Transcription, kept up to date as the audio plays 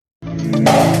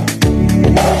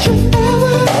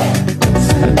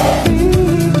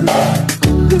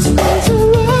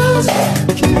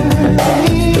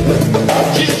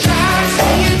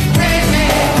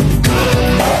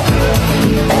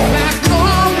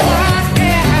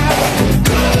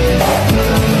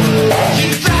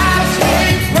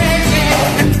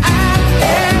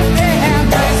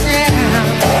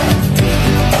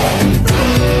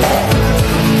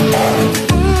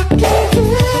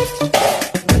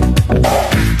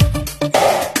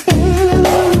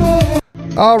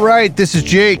All right, this is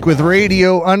Jake with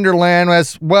Radio Underland.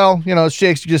 As well, you know,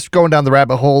 Jake's just going down the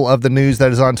rabbit hole of the news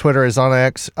that is on Twitter, is on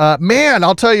X. Man,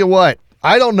 I'll tell you what,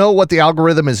 I don't know what the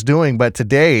algorithm is doing, but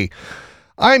today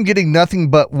I'm getting nothing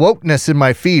but wokeness in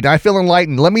my feed. I feel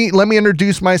enlightened. Let me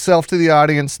introduce myself to the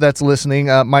audience that's listening.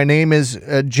 My name is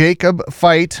Jacob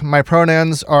Fight. My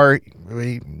pronouns are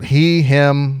he,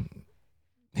 him,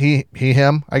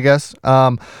 I guess.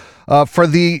 For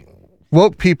the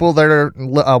woke people that are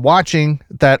watching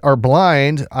that are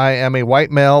blind, I am a white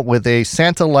male with a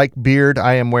Santa-like beard.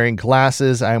 I am wearing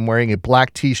glasses. I am wearing a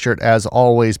black t-shirt as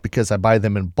always because I buy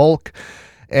them in bulk,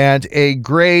 and a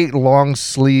gray long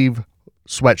sleeve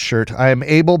sweatshirt. I am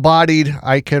able-bodied.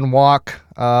 I can walk.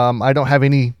 I don't have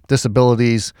any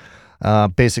disabilities.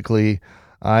 Basically,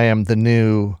 I am the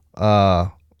new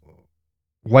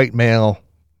white male.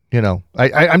 You know,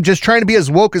 I'm just trying to be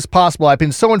as woke as possible. I've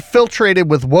been so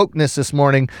infiltrated with wokeness this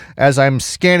morning as I'm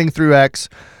scanning through X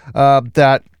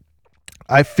that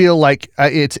I feel like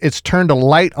it's turned a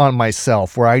light on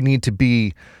myself where I need to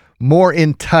be more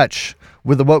in touch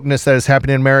with the wokeness that is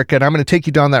happening in America. And I'm going to take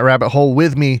you down that rabbit hole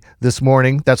with me this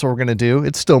morning. That's what we're going to do.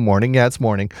 It's still morning. Yeah, it's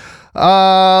morning.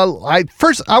 I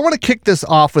want to kick this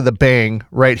off with a bang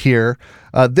right here.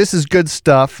 This is good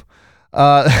stuff.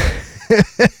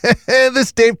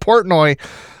 This Dave Portnoy,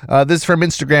 this is from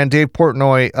Instagram, Dave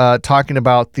Portnoy talking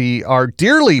about our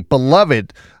dearly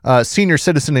beloved senior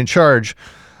citizen in charge,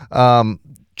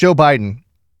 Joe Biden.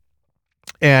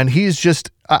 And he's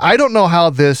just, I don't know how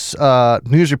this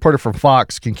news reporter from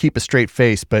Fox can keep a straight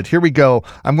face, but here we go.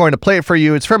 I'm going to play it for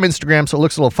you. It's from Instagram, so it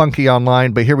looks a little funky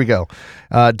online, but here we go.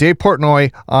 Dave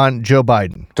Portnoy on Joe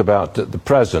Biden. About the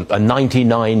president, a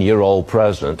 99-year-old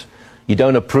president. You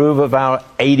don't approve of our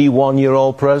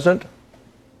 81-year-old president?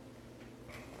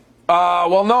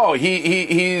 Well, no,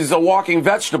 he's a walking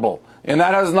vegetable, and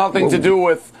that has nothing to do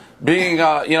with being,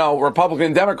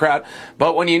 Republican, Democrat.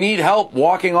 But when you need help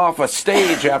walking off a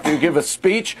stage after you give a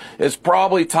speech, it's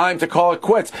probably time to call it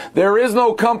quits. There is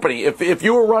no company. If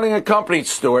you were running a company,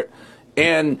 Stuart,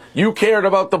 and you cared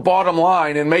about the bottom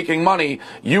line and making money,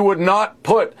 you would not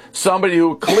put somebody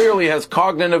who clearly has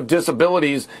cognitive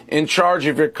disabilities in charge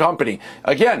of your company.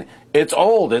 Again, it's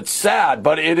old, it's sad,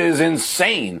 but it is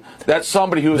insane that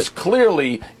somebody who is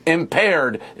clearly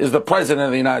impaired is the president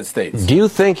of the United States. Do you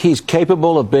think he's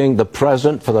capable of being the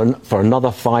president for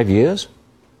another 5 years?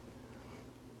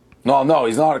 No,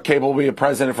 he's not capable of being a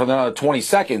president for another 20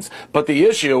 seconds. But the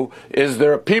issue is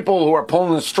there are people who are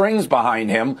pulling the strings behind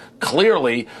him,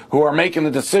 clearly, who are making the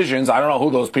decisions. I don't know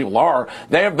who those people are.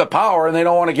 They have the power and they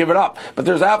don't want to give it up. But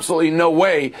there's absolutely no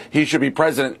way he should be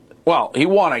president. Well, he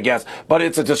won, I guess, but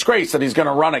it's a disgrace that he's going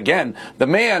to run again. The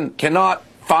man cannot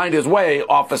find his way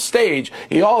off a stage.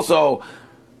 He also,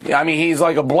 he's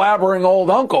like a blabbering old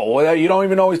uncle. You don't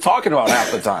even know what he's talking about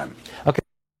half the time. Okay.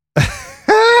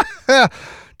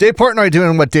 Dave Portnoy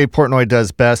doing what Dave Portnoy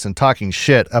does best and talking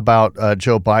shit about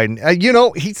Joe Biden.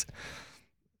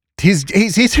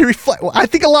 I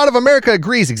think a lot of America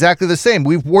agrees exactly the same.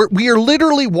 We are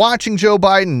literally watching Joe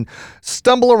Biden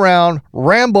stumble around,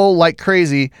 ramble like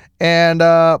crazy, and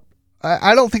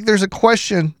I don't think there's a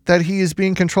question that he is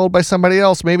being controlled by somebody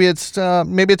else. Maybe it's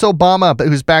Obama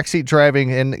who's backseat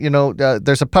driving, and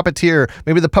there's a puppeteer.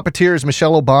 Maybe the puppeteer is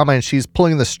Michelle Obama, and she's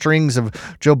pulling the strings of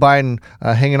Joe Biden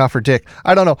hanging off her dick.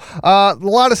 I don't know. A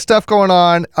lot of stuff going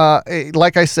on.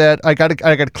 Like I said, I got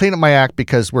to clean up my act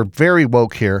because we're very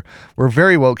woke here.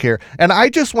 And I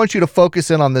just want you to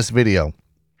focus in on this video,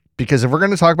 because if we're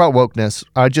going to talk about wokeness,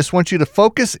 I just want you to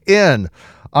focus in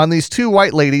on these two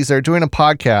white ladies that are doing a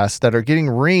podcast that are getting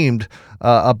reamed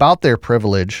about their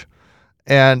privilege,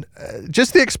 and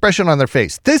just the expression on their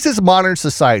face. This is modern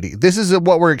society. This is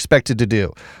what we're expected to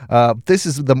do. This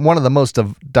is one of the most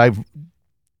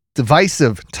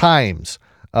divisive times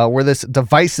where this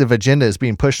divisive agenda is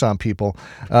being pushed on people.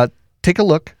 Take a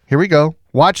look. Here we go.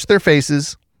 Watch their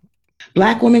faces.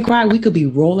 Black women cry. We could be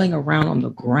rolling around on the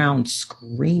ground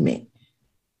screaming.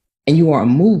 And you are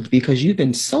moved because you've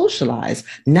been socialized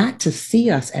not to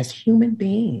see us as human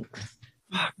beings.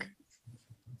 Fuck.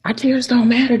 Our tears don't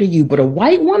matter to you, but a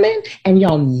white woman, and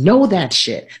y'all know that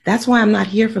shit. That's why I'm not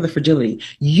here for the fragility.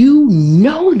 You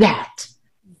know that.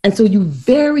 And so you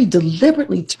very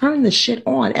deliberately turn the shit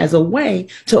on as a way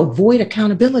to avoid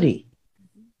accountability.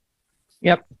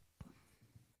 Yep.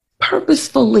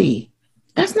 Purposefully.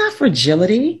 That's not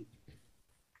fragility.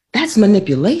 That's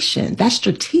manipulation. That's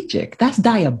strategic. That's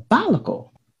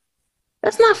diabolical.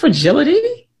 That's not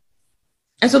fragility.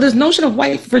 And so this notion of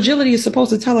white fragility is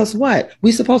supposed to tell us what?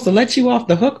 We're supposed to let you off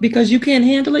the hook because you can't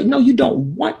handle it? No, you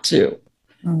don't want to.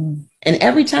 And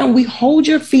every time we hold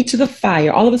your feet to the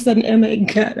fire, all of a sudden, oh my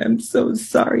God, I'm so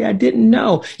sorry. I didn't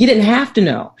know. You didn't have to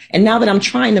know. And now that I'm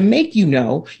trying to make you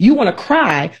know, you want to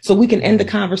cry so we can end the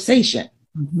conversation.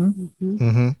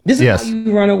 This is how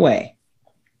you run away.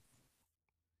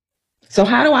 So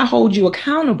how do I hold you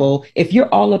accountable if you're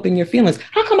all up in your feelings?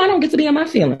 How come I don't get to be in my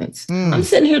feelings? I'm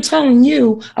sitting here telling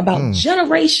you about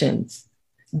generations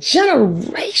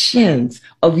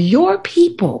of your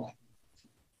people,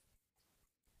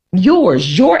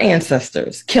 your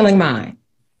ancestors killing mine.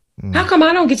 How come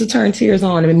I don't get to turn tears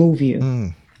on and move you?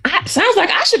 Sounds like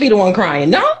I should be the one crying,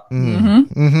 no?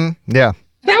 Yeah.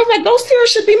 Sounds like those tears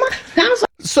should be mine. Sounds like.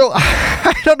 So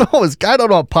I don't know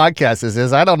what podcast this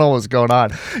is. I don't know what's going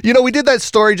on. You know, we did that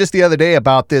story just the other day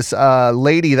about this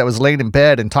lady that was laying in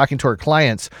bed and talking to her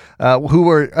clients who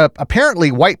were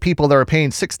apparently white people that were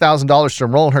paying $6,000 to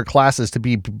enroll in her classes to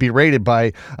be berated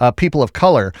by people of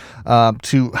color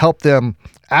to help them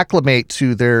acclimate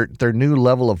to their new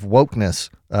level of wokeness.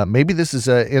 Maybe this is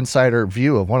an insider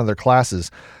view of one of their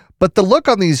classes. But the look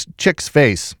on these chicks'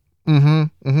 face,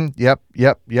 yep.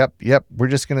 We're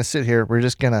just going to sit here. We're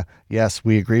just going to, yes,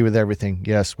 we agree with everything.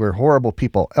 Yes, we're horrible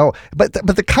people. Oh, but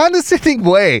the condescending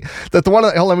way that the one,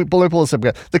 let me pull this up.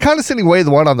 The condescending way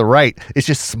the one on the right is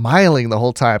just smiling the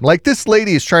whole time. Like this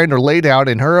lady is trying to lay down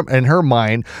in her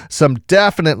mind some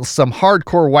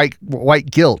hardcore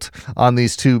white guilt on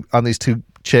these two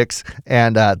chicks,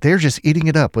 and they're just eating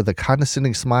it up with a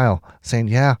condescending smile, saying,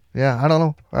 yeah, I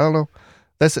don't know.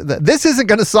 This isn't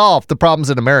going to solve the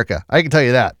problems in America. I can tell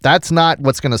you that. That's not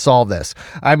what's going to solve this.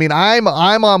 I mean, I'm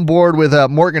on board with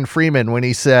Morgan Freeman when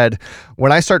he said,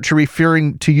 when I start to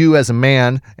referring to you as a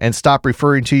man and stop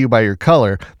referring to you by your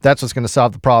color, that's what's going to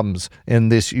solve the problems in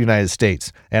this United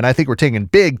States. And I think we're taking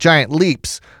big, giant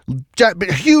leaps,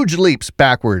 huge leaps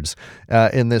backwards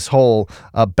in this whole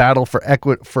battle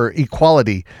for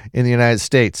equality in the United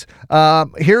States.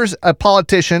 Here's a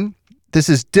politician. This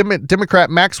is Democrat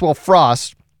Maxwell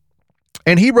Frost,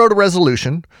 and he wrote a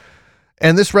resolution,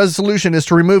 and this resolution is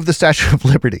to remove the Statue of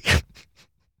Liberty.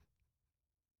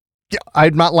 Yeah,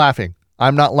 I'm not laughing.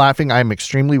 I'm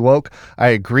extremely woke. I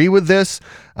agree with this,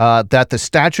 that the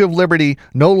Statue of Liberty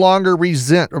no longer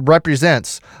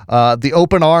represents the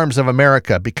open arms of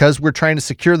America. Because we're trying to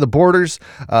secure the borders,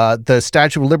 the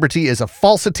Statue of Liberty is a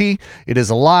falsity. It is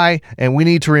a lie, and we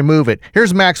need to remove it.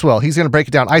 Here's Maxwell. He's going to break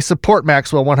it down. I support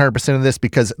Maxwell 100% of this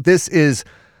because this is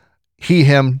he,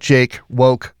 him, Jake,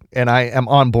 woke, and I am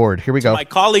on board. Here we go. My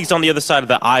colleagues on the other side of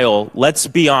the aisle, let's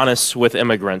be honest with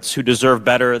immigrants who deserve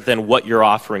better than what you're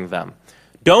offering them.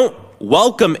 Don't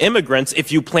welcome immigrants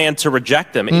if you plan to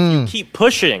reject them. If you keep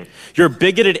pushing your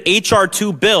bigoted H.R.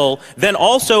 2 bill, then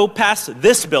also pass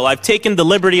this bill. I've taken the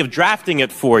liberty of drafting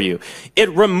it for you. It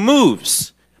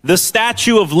removes the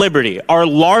Statue of Liberty, our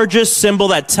largest symbol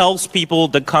that tells people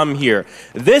to come here.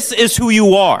 This is who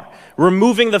you are,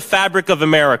 removing the fabric of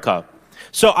America.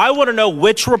 So I want to know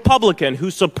which Republican who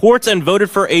supports and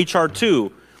voted for H.R.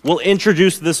 2 will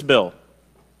introduce this bill.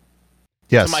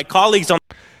 Yes. To my colleagues on...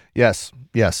 Yes.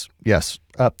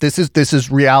 This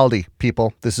is reality,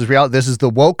 people. This is reality. This is the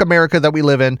woke America that we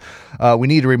live in. We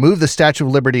need to remove the Statue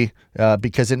of Liberty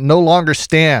because it no longer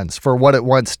stands for what it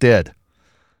once did.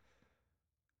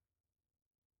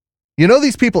 You know,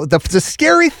 these people, the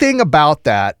scary thing about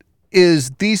that is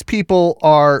these people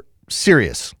are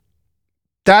serious.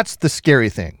 That's the scary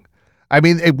thing. I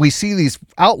mean, we see these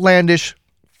outlandish,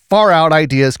 far out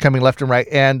ideas coming left and right.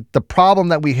 And the problem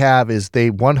that we have is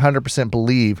they 100%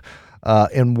 believe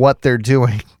in what they're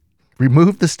doing.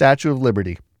 Remove the Statue of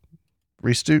Liberty.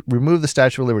 Remove the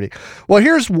Statue of Liberty. Well,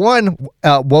 here's one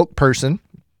woke person,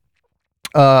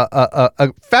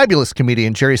 a fabulous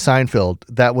comedian, Jerry Seinfeld,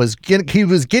 that was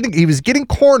getting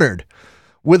cornered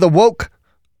with a woke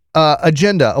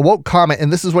agenda, a woke comment,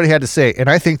 and this is what he had to say. And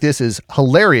I think this is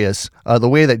hilarious, the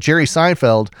way that Jerry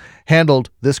Seinfeld handled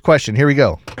this question. Here we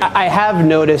go. I have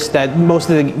noticed that most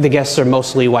of the guests are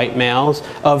mostly white males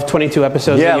of 22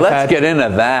 episodes. Yeah, let's get into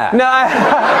that. No,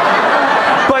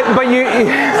 but you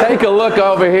take a look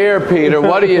over here, Peter.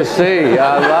 What do you see?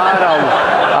 A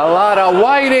lot of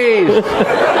whiteys.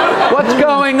 What's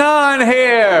going on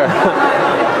here?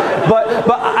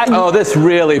 Oh, this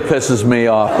really pisses me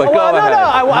off. But go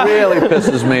ahead. Really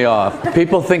pisses me off.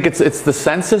 People think it's the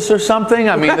census or something.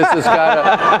 I mean, this has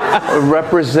got to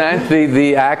represent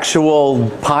the actual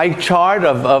pie chart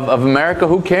of America.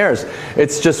 Who cares?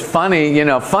 It's just funny. You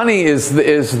know, funny is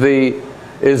the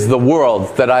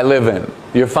world that I live in.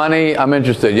 You're funny, I'm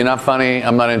interested. You're not funny,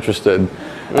 I'm not interested.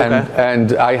 Okay.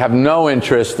 And I have no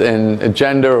interest in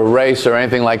gender or race or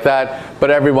anything like that,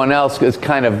 but everyone else is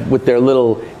kind of with their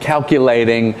little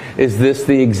calculating, is this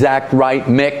the exact right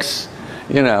mix?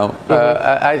 You know,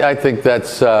 I think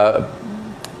that's, to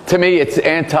me, it's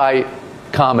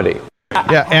anti-comedy.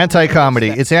 Yeah,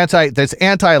 anti-comedy. It's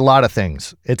anti a lot of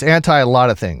things. It's anti a lot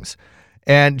of things.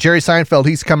 And Jerry Seinfeld,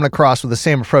 he's coming across with the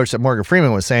same approach that Morgan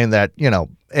Freeman was saying, that, you know,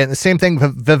 and the same thing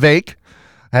Vivek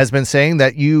has been saying,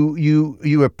 that you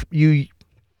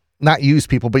not use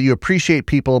people, but you appreciate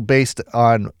people based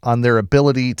on their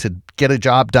ability to get a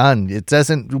job done. It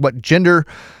doesn't, what gender,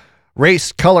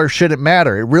 race, color shouldn't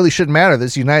matter. It really shouldn't matter.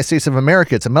 This is the United States of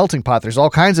America. It's a melting pot. There's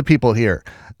all kinds of people here.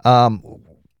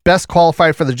 Best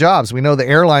qualified for the jobs. We know the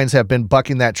airlines have been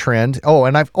bucking that trend.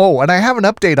 And I have an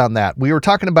update on that. We were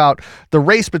talking about the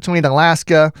race between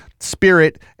Alaska,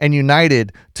 Spirit, and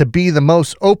United to be the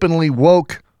most openly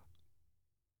woke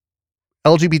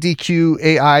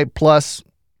LGBTQAI plus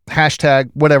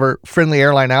hashtag whatever friendly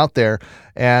airline out there.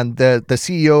 And the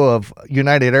CEO of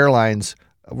United Airlines,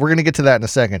 we're going to get to that in a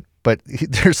second, but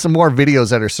there's some more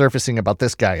videos that are surfacing about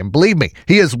this guy. And believe me,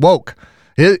 he is woke.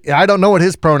 I don't know what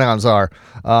his pronouns are,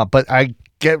 but I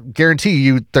guarantee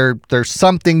you there's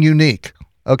something unique.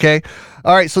 Okay.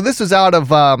 All right. So this is out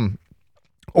of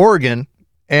Oregon,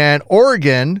 and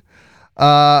Oregon,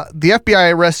 the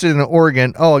FBI arrested in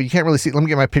Oregon. Oh, you can't really see. Let me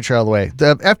get my picture out of the way.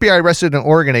 The FBI arrested in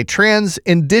Oregon a trans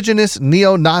indigenous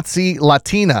neo-Nazi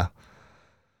Latina.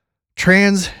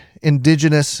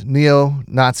 Indigenous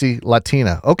neo-Nazi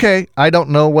Latina. Okay, I don't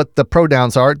know what the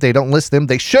pronouns are. They don't list them.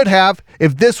 They should have.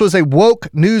 If this was a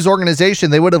woke news organization,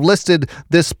 they would have listed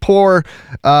this poor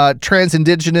trans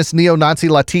indigenous neo-Nazi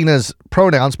Latina's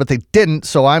pronouns, but they didn't.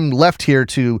 So I'm left here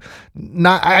to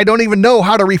I don't even know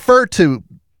how to refer to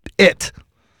it.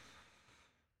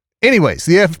 Anyways,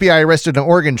 the FBI arrested an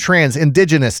Oregon trans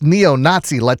indigenous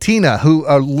neo-Nazi Latina who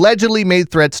allegedly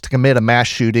made threats to commit a mass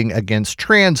shooting against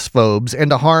transphobes and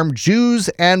to harm Jews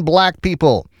and black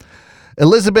people.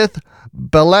 Elizabeth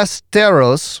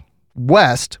Ballesteros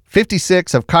West,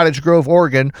 56, of Cottage Grove,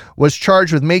 Oregon, was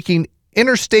charged with making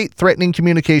interstate threatening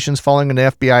communications following an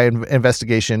FBI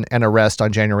investigation and arrest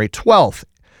on January 12th.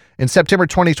 In September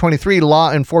 2023,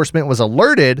 law enforcement was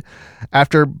alerted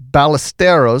after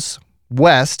Ballesteros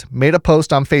West made a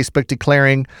post on Facebook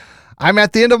declaring, "I'm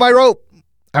at the end of my rope.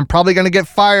 I'm probably going to get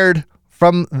fired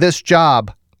from this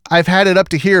job. I've had it up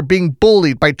to here being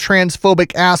bullied by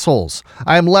transphobic assholes.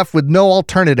 I am left with no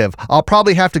alternative. I'll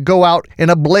probably have to go out in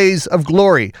a blaze of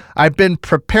glory. I've been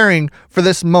preparing for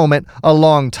this moment a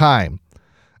long time."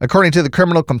 According to the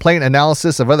criminal complaint,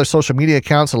 analysis of other social media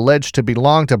accounts alleged to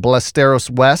belong to Ballesteros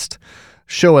West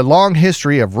show a long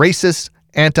history of racist,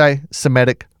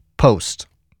 anti-Semitic posts.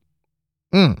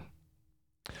 An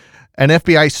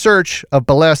FBI search of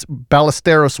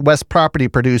Ballesteros West property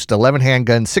produced 11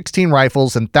 handguns, 16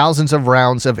 rifles, and thousands of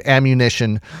rounds of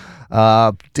ammunition.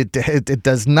 It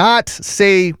does not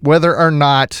say whether or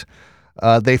not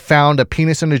they found a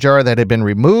penis in a jar that had been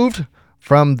removed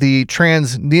from the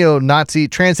trans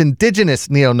indigenous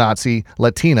neo-Nazi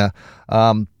Latina.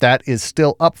 That is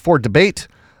still up for debate.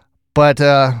 But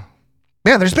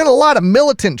man, there's been a lot of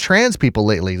militant trans people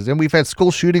lately. And we've had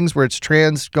school shootings where it's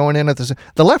trans going in at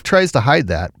the left tries to hide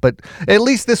that, but at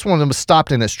least this one was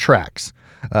stopped in its tracks.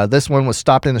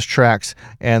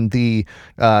 And the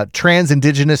trans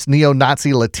indigenous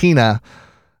neo-Nazi Latina,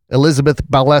 Elizabeth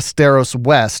Ballesteros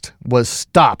West, was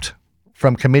stopped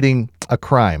from committing a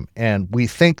crime. And we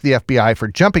thank the FBI for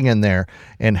jumping in there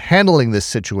and handling this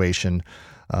situation.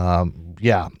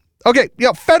 Yeah. Okay.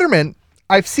 Yeah. Fetterman.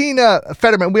 I've seen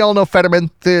Fetterman. We all know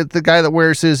Fetterman, the guy that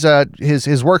wears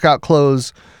his workout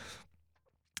clothes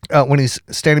when he's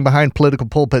standing behind political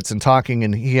pulpits and talking,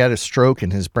 and he had a stroke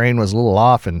and his brain was a little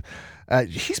off, and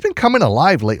he's been coming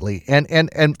alive lately. And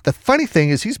the funny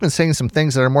thing is he's been saying some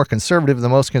things that are more conservative than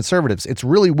most conservatives. It's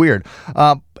really weird.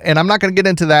 And I'm not going to get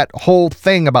into that whole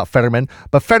thing about Fetterman,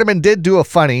 but Fetterman did do a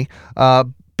funny,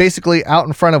 basically out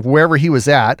in front of wherever he was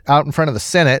out in front of the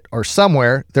Senate or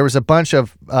somewhere, there was a bunch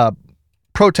of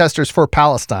protesters for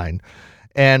Palestine,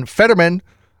 and Fetterman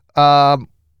was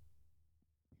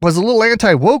a little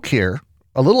anti-woke here,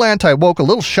 a little anti-woke, a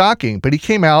little shocking, but he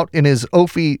came out in his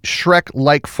Ophi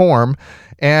Shrek-like form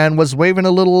and was waving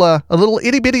a little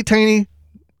itty-bitty tiny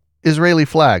Israeli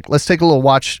flag. Let's take a little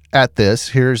watch at this.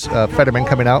 Here's Fetterman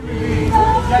coming out.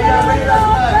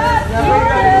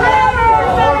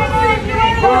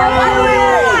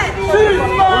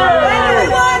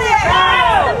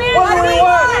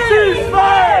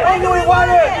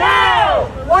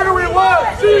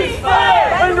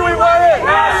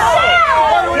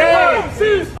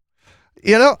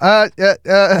 You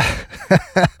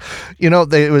know,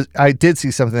 I did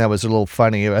see something that was a little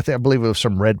funny. I believe it was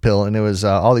from Red Pill, and it was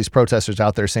all these protesters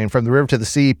out there saying, "From the river to the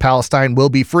sea, Palestine will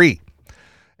be free."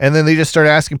 And then they just started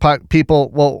asking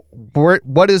people, "Well,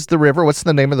 what is the river? What's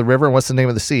the name of the river? And what's the name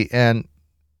of the sea?" And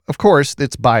of course,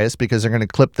 it's biased because they're going to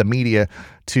clip the media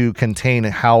to contain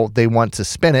how they want to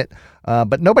spin it.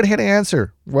 But nobody had an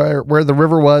answer where the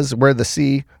river was, where the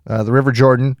sea, the River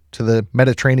Jordan to the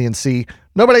Mediterranean Sea.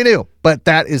 Nobody knew. But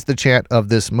that is the chant of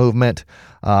this movement.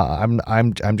 I'm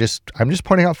just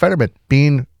pointing out Fetterman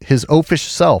being his oafish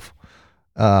self.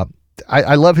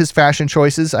 I love his fashion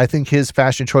choices. I think his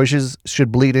fashion choices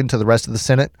should bleed into the rest of the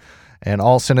Senate, and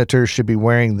all senators should be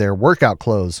wearing their workout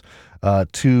clothes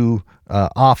to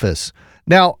office.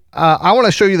 Now, I want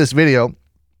to show you this video.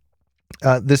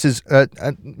 This is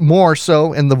more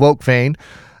so in the woke vein.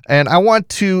 And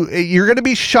you're going to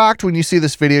be shocked when you see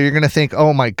this video. You're going to think,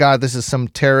 oh my God, this is some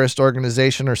terrorist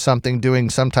organization or something doing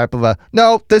some type of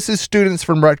no, this is students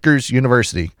from Rutgers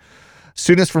University.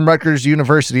 Students from Rutgers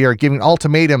University are giving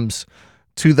ultimatums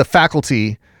to the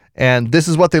faculty, and this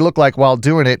is what they look like while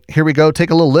doing it. Here we go. Take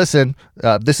a little listen.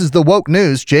 This is the woke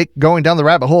news. Jake going down the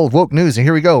rabbit hole of woke news. And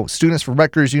here we go. Students from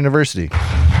Rutgers University.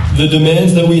 The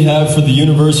demands that we have for the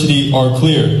university are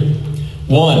clear.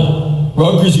 1,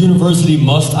 Rutgers University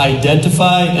must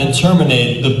identify and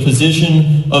terminate the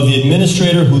position of the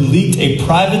administrator who leaked a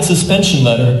private suspension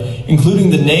letter, including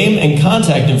the name and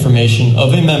contact information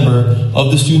of a member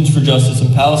of the Students for Justice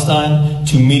in Palestine,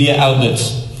 to media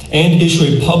outlets, and issue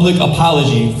a public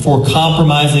apology for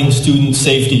compromising student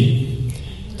safety.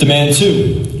 Demand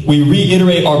 2, we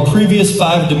reiterate our previous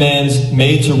 5 demands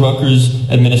made to Rutgers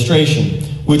administration,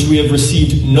 which we have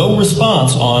received no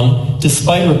response on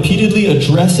despite repeatedly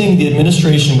addressing the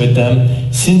administration with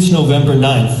them since November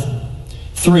 9th.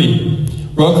 3,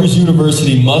 Rutgers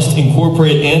University must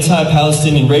incorporate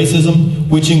anti-Palestinian racism,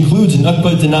 which includes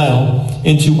Nakba denial,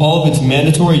 into all of its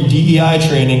mandatory DEI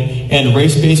training and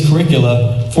race-based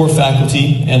curricula for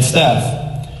faculty and staff.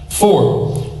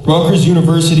 4, Rutgers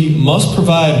University must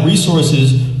provide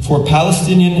resources for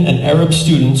Palestinian and Arab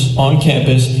students on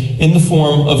campus in the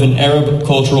form of an Arab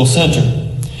cultural center.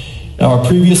 Now, our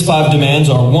previous 5 demands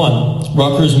are: 1,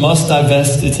 Rutgers must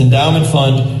divest its endowment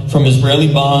fund from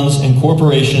Israeli bonds and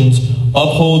corporations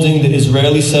upholding the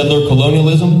Israeli settler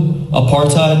colonialism,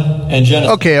 apartheid, and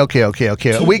genocide. Okay.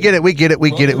 We get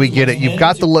it. You've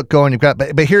got the look going.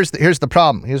 But here's the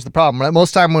problem.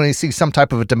 Most time when you see some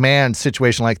type of a demand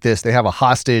situation like this, they have a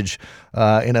hostage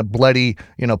in a bloody,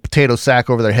 potato sack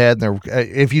over their head. And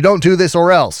if you don't do this,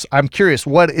 or else. I'm curious.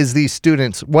 What is these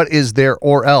students? What is their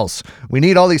or else? We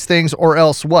need all these things, or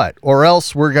else what? Or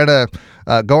else we're gonna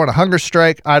go on a hunger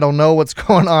strike. I don't know what's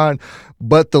going on.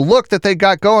 But the look that they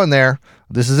got going there,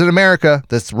 this is in America,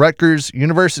 this Rutgers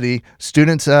University,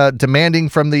 students demanding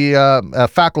from the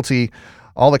faculty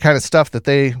all the kind of stuff that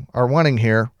they are wanting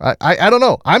here. I don't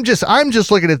know. I'm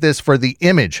just looking at this for the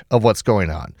image of what's going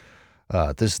on.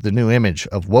 This is the new image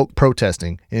of woke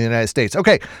protesting in the United States.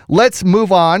 Okay, let's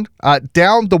move on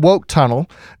down the woke tunnel.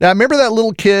 Now, remember that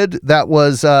little kid that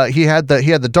was he had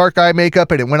the dark eye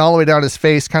makeup and it went all the way down his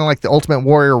face, kind of like the Ultimate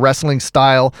Warrior wrestling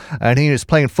style. And he was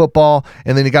playing football,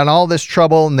 and then he got in all this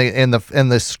trouble, and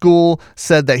the school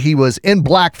said that he was in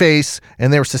blackface,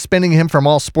 and they were suspending him from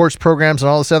all sports programs and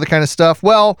all this other kind of stuff.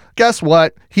 Well, guess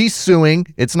what? He's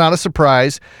suing. It's not a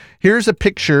surprise. Here's a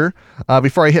picture,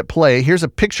 before I hit play, here's a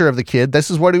picture of the kid.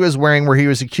 This is what he was wearing, where he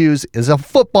was accused as a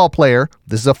football player.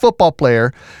 This is a football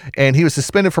player, and he was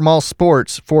suspended from all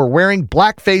sports for wearing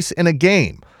blackface in a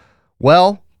game.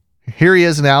 Well, here he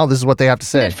is now. This is what they have to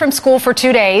say. From school for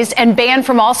 2 days and banned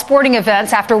from all sporting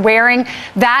events after wearing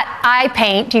that eye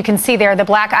paint. You can see there the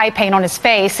black eye paint on his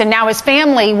face. And now his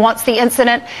family wants the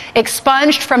incident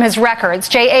expunged from his records.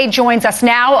 J.A. joins us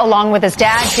now along with his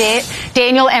dad,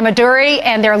 Daniel Amaduri,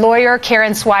 and their lawyer,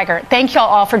 Karen Swigert. Thank you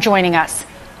all for joining us.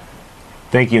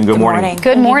 Thank you, and good morning.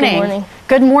 Good morning.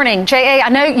 Good morning. J.A., I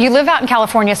know you live out in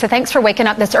California, so thanks for waking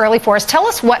up this early for us. Tell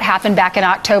us what happened back in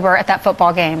October at that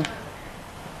football game.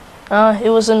 It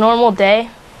was a normal day,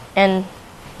 and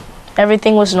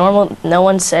everything was normal. No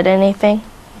one said anything.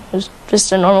 It was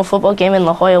just a normal football game, and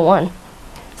La Jolla won.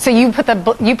 So you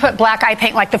put black eye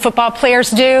paint like the football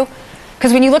players do?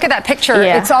 Because when you look at that picture,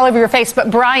 it's all over your face. But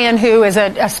Brian, who is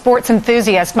a sports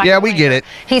enthusiast, we get it.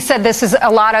 He said this is a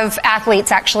lot of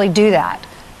athletes actually do that.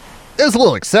 It was a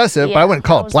little excessive, but I wouldn't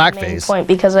call it blackface. Point,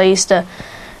 because I used to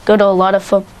go to a lot of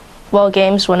football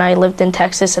games when I lived in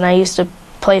Texas, and I used to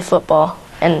play football.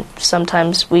 And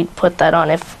sometimes we'd put that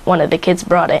on if one of the kids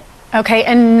brought it. Okay,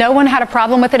 and no one had a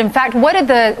problem with it. In fact, what did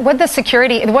the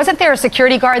security? Wasn't there a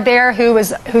security guard there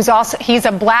he's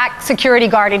a black security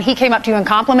guard, and he came up to you and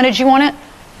complimented you on it?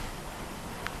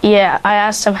 Yeah, I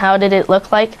asked him how did it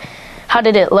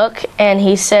look, and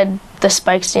he said the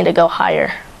spikes need to go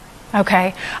higher.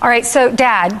 Okay, all right. So,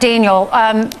 Dad, Daniel,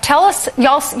 tell us,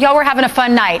 y'all were having a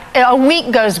fun night. A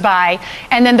week goes by,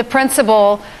 and then the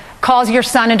principal calls your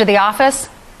son into the office.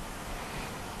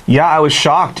 Yeah, I was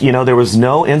shocked. There was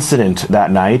no incident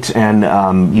that night.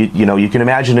 And, you can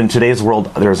imagine in today's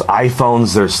world, there's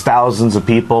iPhones, there's thousands of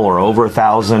people or over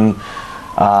 1,000.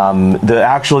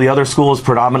 The other school is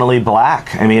predominantly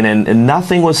black. I mean, and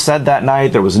nothing was said that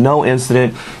night. There was no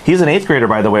incident. He's an 8th grader,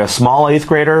 by the way, a small 8th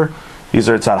grader.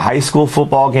 It's a high school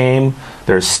football game.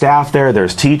 There's staff there.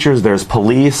 There's teachers. There's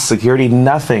police, security,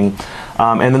 nothing.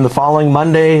 And then the following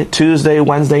Monday, Tuesday,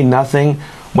 Wednesday, nothing.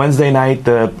 Wednesday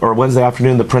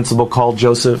afternoon, the principal called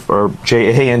Joseph or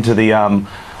J.A. into the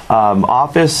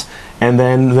office. And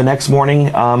then the next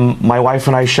morning, my wife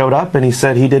and I showed up, and he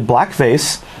said he did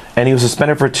blackface, and he was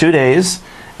suspended for 2 days,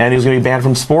 and he was going to be banned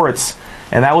from sports.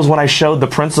 And that was when I showed the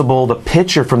principal the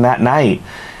picture from that night.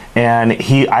 And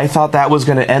I thought that was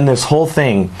going to end this whole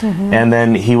thing. Mm-hmm. And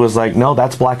then he was like, no,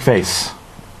 that's blackface.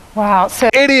 Wow.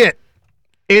 Idiot.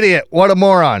 What a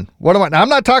moron. Now, I'm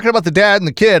not talking about the dad and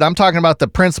the kid. I'm talking about the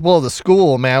principal of the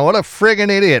school, man. What a friggin'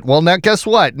 idiot. Well, now guess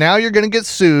what? Now you're going to get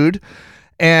sued,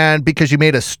 and because you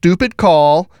made a stupid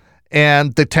call,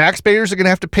 and the taxpayers are going to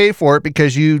have to pay for it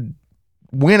because you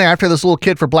went after this little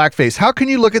kid for blackface. How can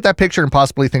you look at that picture and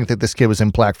possibly think that this kid was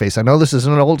in blackface? I know this is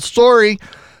an old story,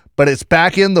 but it's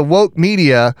back in the woke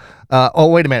media.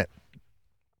 Wait a minute.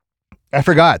 I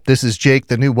forgot. This is Jake,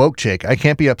 the new woke Jake. I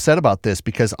can't be upset about this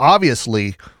because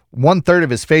obviously 1/3 of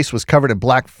his face was covered in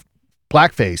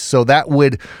blackface. So that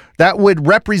would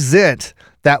represent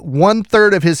that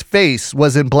 1/3 of his face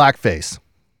was in blackface.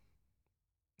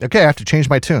 Okay, I have to change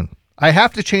my tune.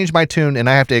 And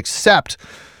I have to accept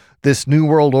this new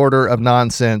world order of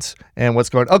nonsense and what's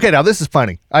going on. Okay, now this is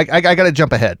funny. I got to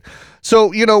jump ahead. So,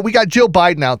 we got Jill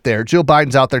Biden out there. Jill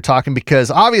Biden's out there talking because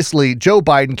obviously Joe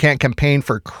Biden can't campaign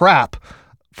for crap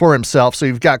for himself. So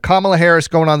you've got Kamala Harris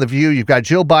going on The View. You've got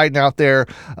Jill Biden out there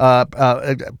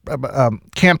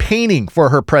campaigning for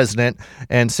her president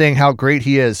and saying how great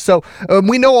he is. So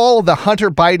we know all of the Hunter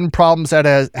Biden problems that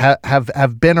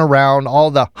have been around, all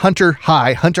the Hunter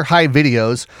High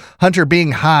videos, Hunter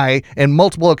being high in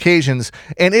multiple occasions.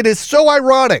 And it is so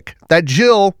ironic that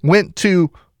Jill went to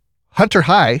Hunter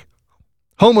High,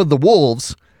 home of the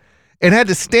Wolves, and had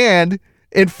to stand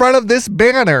in front of this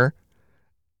banner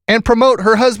and promote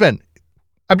her husband.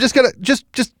 I'm just gonna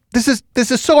this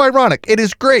is so ironic. It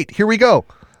is great. Here we go.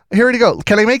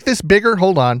 Can I make this bigger?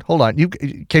 Hold on.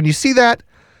 Can you see that?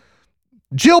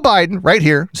 Jill Biden right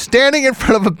here standing in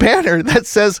front of a banner that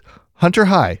says Hunter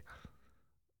High.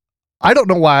 I don't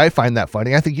know why I find that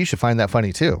funny. I think you should find that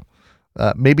funny too.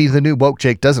 Maybe the new woke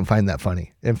Jake doesn't find that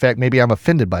funny. In fact, maybe I'm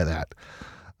offended by that.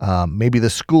 Maybe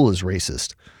the school is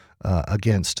racist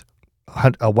against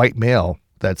a white male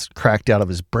that's cracked out of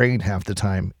his brain half the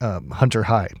time, Hunter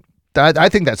High. I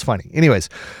think that's funny. Anyways,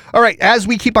 all right, as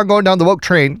we keep on going down the woke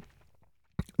train,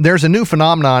 there's a new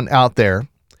phenomenon out there,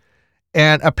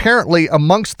 and apparently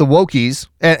amongst the wokies,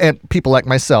 and people like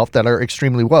myself that are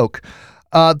extremely woke,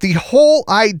 the whole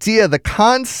idea, the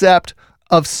concept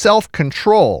of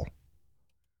self-control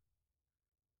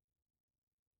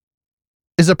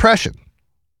is oppression.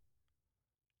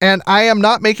 And I am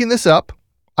not making this up.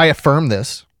 I affirm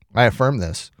this.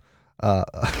 Well,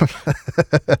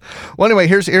 anyway,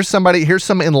 here's some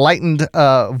enlightened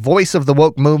voice of the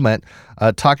woke movement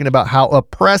talking about how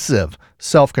oppressive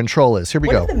self-control is. Here we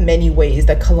go. One of the many ways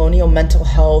that colonial mental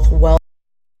health,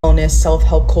 wellness,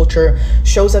 self-help culture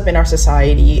shows up in our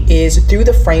society is through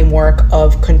the framework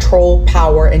of control,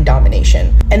 power, and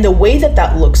domination. And the way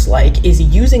that looks like is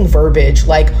using verbiage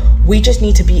like, we just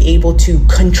need to be able to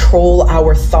control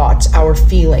our thoughts, our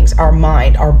feelings, our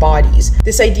mind, our bodies.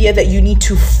 This idea that you need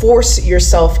to force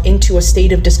yourself into a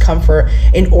state of discomfort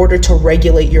in order to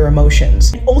regulate your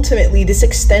emotions. And ultimately, this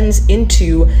extends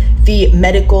into the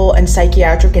medical and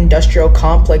psychiatric industrial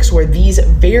complex where these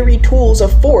very tools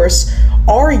of force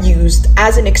are used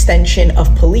as an extension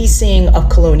of policing, of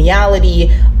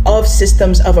coloniality, of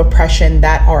systems of oppression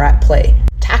that are at play.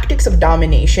 tactics of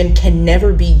domination can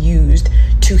never be used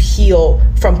to heal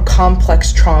from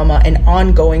complex trauma and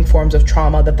ongoing forms of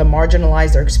trauma that the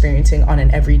marginalized are experiencing on an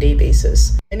everyday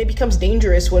basis. And it becomes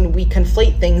dangerous when we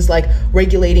conflate things like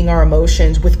regulating our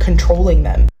emotions with controlling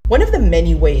them. One of the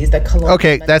many ways that colonial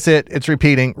Okay, that's it. It's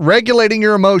repeating. Regulating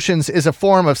your emotions is a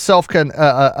form of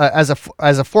as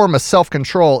a form of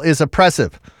self-control is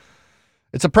oppressive.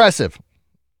 It's oppressive.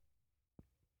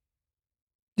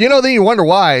 You know, then you wonder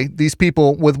why these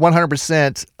people with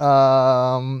 100%,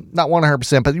 not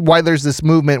 100%, but why there's this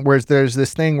movement where there's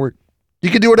this thing where you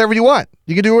can do whatever you want.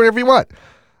 You can do whatever you want.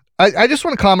 I just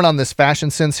want to comment on this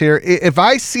fashion sense here. If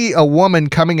I see a woman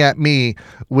coming at me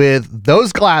with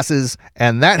those glasses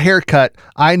and that haircut,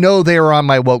 I know they are on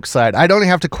my woke side. I don't even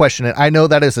have to question it. I know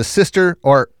that is a sister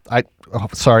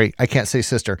I can't say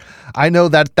sister. I know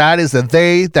that is a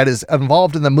they that is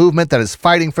involved in the movement, that is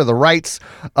fighting for the rights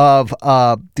of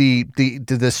the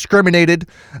discriminated.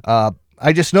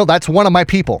 I just know that's one of my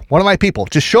people. One of my people.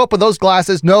 Just show up with those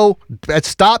glasses. No,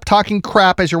 stop talking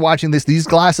crap as you're watching this. These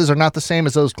glasses are not the same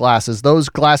as those glasses. Those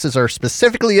glasses are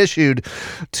specifically issued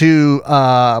to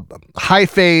high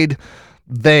fade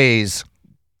theys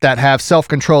that have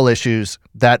self-control issues,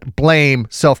 that blame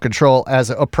self-control as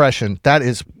oppression. That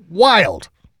is wild.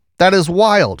 That is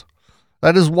wild.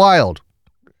 That is wild.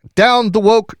 Down the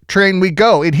woke train we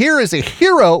go. And here is a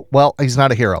hero. Well, he's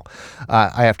not a hero.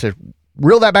 I have to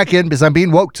reel that back in because I'm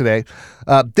being woke today.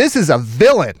 This is a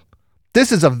villain.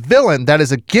 This is a villain that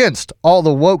is against all the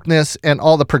wokeness and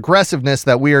all the progressiveness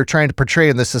that we are trying to portray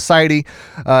in this society.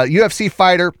 UFC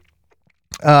fighter.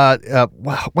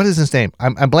 What is his name?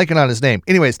 I'm blanking on his name.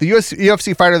 Anyways, the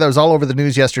UFC fighter that was all over the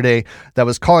news yesterday that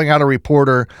was calling out a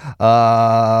reporter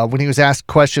when he was asked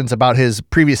questions about his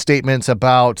previous statements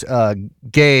about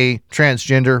gay,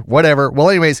 transgender, whatever. Well,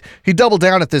 anyways, he doubled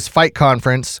down at this fight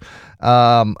conference.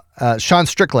 Sean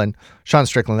Strickland,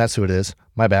 that's who it is.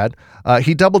 My bad.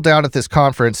 He doubled down at this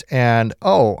conference and,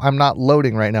 I'm not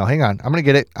loading right now. Hang on. I'm going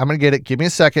to get it. Give me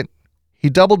a second. He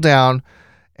doubled down.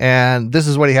 And this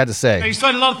is what he had to say. You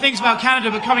said a lot of things about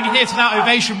Canada, but coming in here to that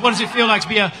ovation, what does it feel like to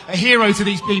be a hero to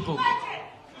these people?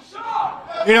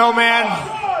 You know, man,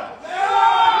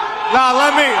 now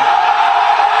let me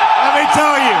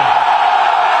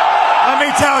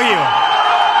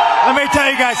tell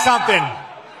you guys something.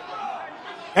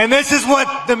 And this is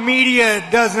what the media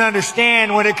doesn't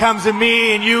understand when it comes to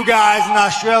me and you guys and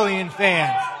Australian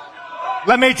fans.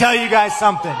 Let me tell you guys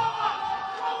something.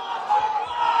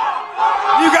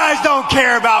 You guys don't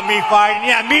care about me fighting.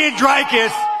 Yeah, me and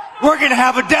Dreykus, we're going to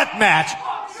have a death match.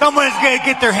 Someone's going to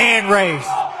get their hand raised.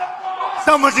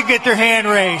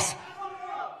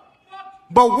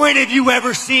 But when have you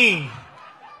ever seen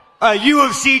a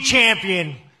UFC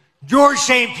champion, George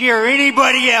St. Pierre, or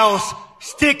anybody else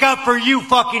stick up for you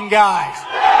fucking guys?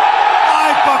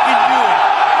 I fucking do it.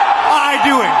 I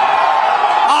do it.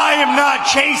 I am not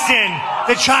chasing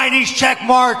the Chinese check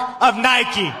mark of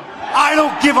Nike. I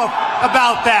don't give a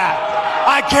about that.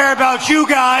 I care about you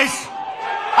guys.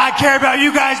 I care about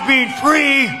you guys being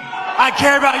free. I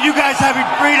care about you guys having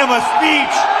freedom of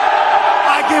speech.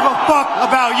 I give a fuck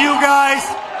about you guys.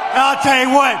 And I'll tell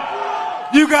you what,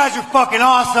 you guys are fucking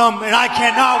awesome, and I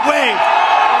cannot wait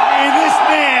for this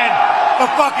man to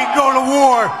fucking go to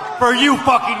war for you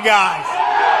fucking guys.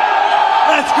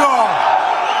 Let's go.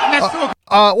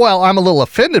 Well, I'm a little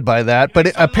offended by that,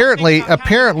 but apparently,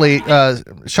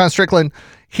 Sean Strickland,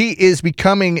 he is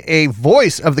becoming a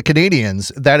voice of the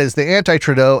Canadians. That is the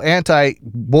anti-Trudeau,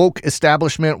 anti-woke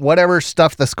establishment, whatever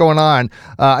stuff that's going on.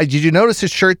 Did you notice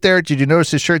his shirt there?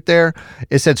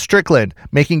 It said Strickland,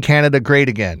 making Canada great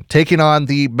again, taking on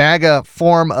the MAGA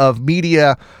form of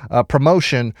media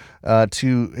promotion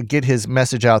to get his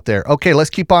message out there. Okay, let's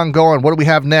keep on going. What do we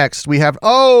have next? We have,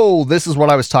 this is what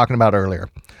I was talking about earlier.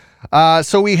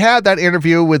 So we had that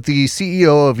interview with the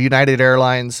CEO of United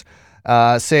Airlines,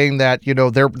 saying that, you know,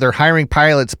 they're hiring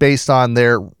pilots based on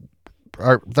they're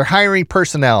hiring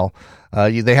personnel.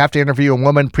 They have to interview a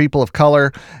woman, people of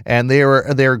color, and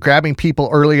they're grabbing people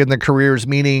early in their careers,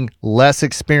 meaning less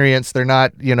experience. They're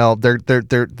not, you know,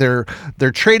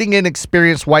 they're trading in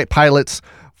experienced white pilots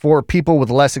for people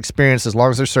with less experience as long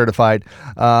as they're certified.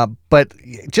 But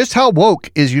just how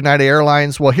woke is United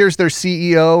Airlines? Well, here's their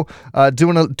CEO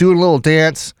doing a little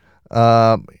dance.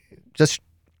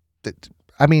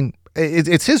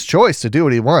 It's his choice to do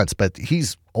what he wants, but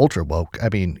he's ultra woke. I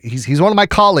mean, he's one of my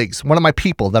colleagues, one of my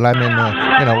people that I'm in,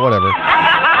 whatever.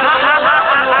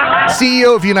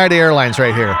 CEO of United Airlines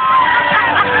right here.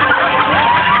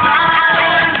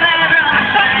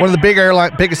 One of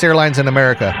the biggest airlines in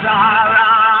America.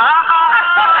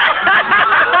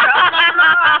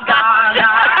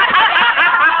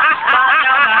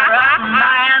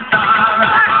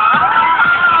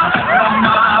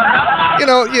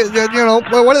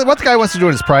 what the guy wants to do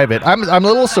in his private. I'm a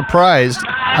little surprised.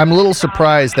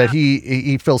 That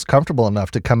he feels comfortable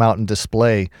enough to come out and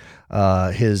display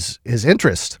his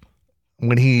interest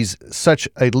when he's such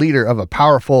a leader of a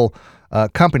powerful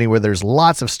company where there's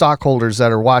lots of stockholders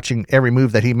that are watching every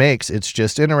move that he makes. It's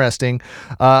just interesting.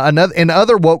 In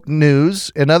other woke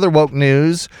news,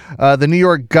 the New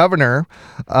York governor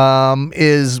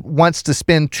wants to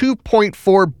spend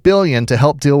 $2.4 billion to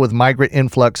help deal with migrant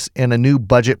influx in a new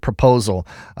budget proposal.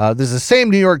 This is the same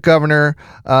New York governor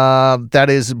that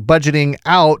is budgeting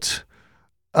out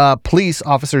police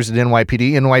officers at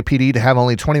NYPD to have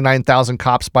only 29,000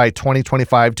 cops by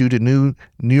 2025 due to new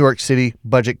New York City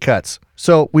budget cuts.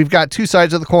 So we've got two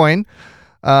sides of the coin.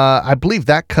 I believe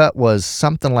that cut was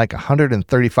something like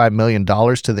 $135 million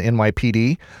to the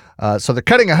NYPD. So they're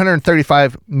cutting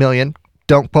 $135 million.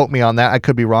 Don't quote me on that. I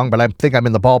could be wrong, but I think I'm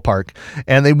in the ballpark.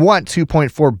 And they want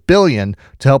 $2.4 billion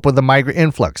to help with the migrant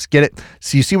influx. Get it?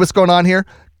 So you see what's going on here?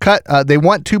 They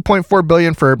want $2.4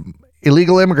 billion for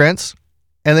illegal immigrants.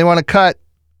 And they want to cut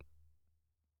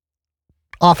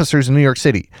officers in New York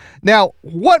City. Now,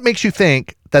 what makes you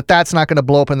think that that's not going to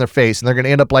blow up in their face and they're going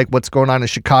to end up like what's going on in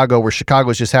Chicago, where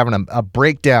Chicago is just having a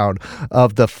breakdown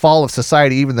of the fall of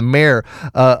society? Even the mayor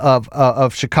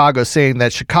of Chicago saying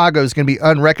that Chicago is going to be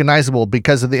unrecognizable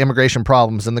because of the immigration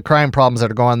problems and the crime problems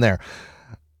that are going on there.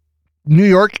 New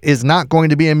York is not going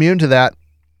to be immune to that.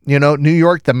 New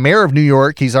York, the mayor of New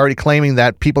York, he's already claiming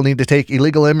that people need to take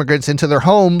illegal immigrants into their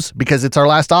homes because it's our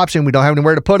last option. We don't have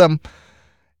anywhere to put them.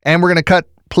 And we're going to cut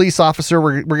police officer.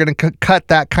 We're going to cut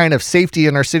that kind of safety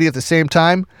in our city at the same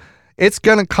time. It's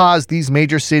going to cause these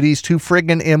major cities to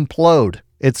friggin' implode.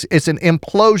 It's an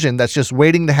implosion that's just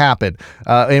waiting to happen.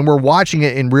 And we're watching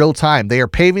it in real time. They are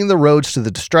paving the roads to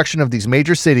the destruction of these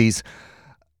major cities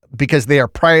because they are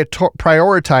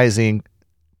prioritizing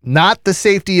not the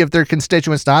safety of their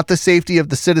constituents, not the safety of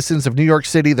the citizens of New York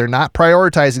City. They're not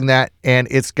prioritizing that, and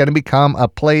it's going to become a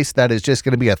place that is just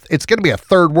going to be a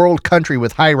third world country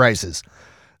with high rises.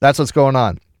 That's what's going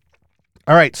on.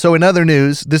 All right, so in other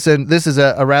news, this is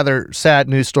a rather sad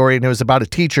news story, and it was about a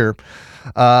teacher.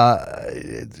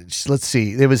 Let's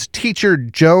see. It was teacher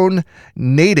Joan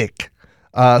Natick,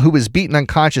 who was beaten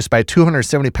unconscious by a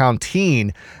 270-pound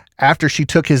teen after she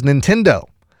took his Nintendo.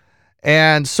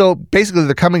 And so basically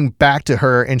they're coming back to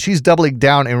her and she's doubling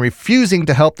down and refusing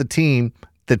to help the teen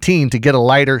to get a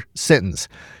lighter sentence.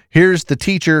 Here's the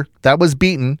teacher that was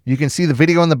beaten. You can see the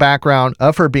video in the background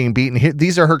of her being beaten.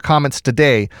 These are her comments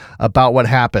today about what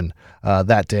happened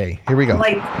that day. Here we go.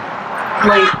 Like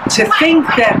to think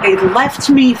that they left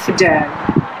me for dead.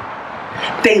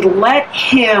 They let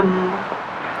him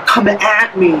come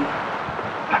at me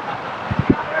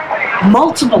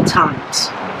multiple times.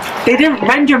 They didn't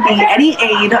render me any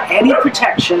aid, any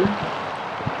protection.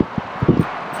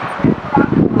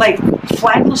 Like,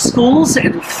 Flagler Schools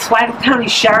and Flagler County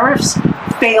Sheriffs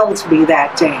failed me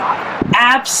that day.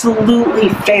 Absolutely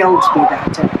failed me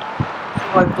that day.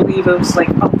 I believe it was like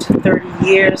up to 30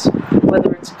 years,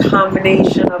 whether it's a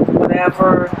combination of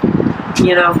whatever,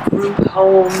 group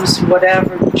homes,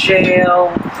 whatever,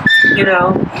 jail. He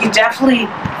definitely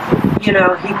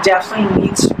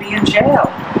needs to be in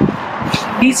jail.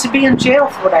 He needs to be in jail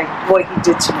for what he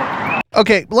did to me.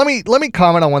 Okay, let me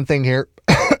comment on one thing here.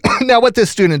 Now, what this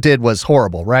student did was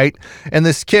horrible, right? And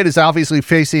this kid is obviously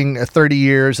facing 30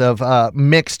 years of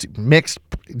mixed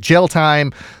jail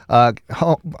time,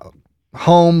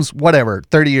 homes, whatever.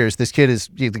 30 years.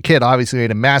 The kid obviously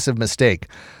made a massive mistake.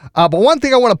 But one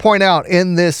thing I want to point out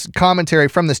in this commentary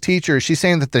from this teacher, she's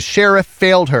saying that the sheriff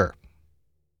failed her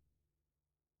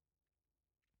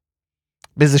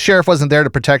because the sheriff wasn't there to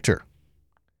protect her.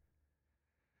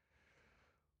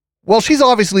 Well, she's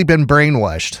obviously been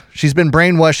brainwashed. She's been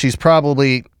brainwashed. She's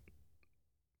probably,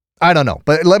 I don't know.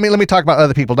 But let me talk about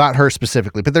other people, not her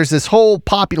specifically. But there's this whole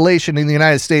population in the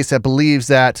United States that believes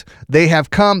that they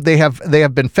have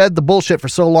been fed the bullshit for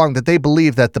so long that they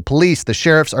believe that the police, the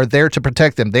sheriffs are there to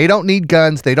protect them. They don't need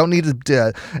guns. They don't need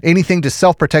anything to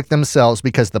self-protect themselves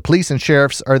because the police and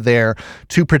sheriffs are there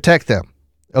to protect them.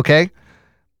 Okay?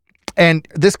 And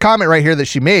this comment right here that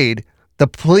she made,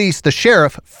 the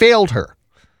sheriff failed her.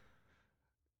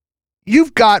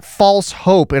 You've got false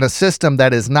hope in a system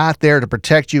that is not there to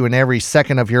protect you in every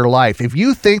second of your life. If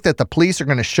you think that the police are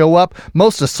going to show up,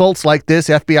 most assaults like this,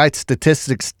 FBI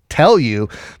statistics tell you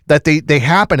that they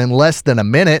happen in less than a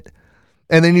minute.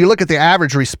 And then you look at the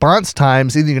average response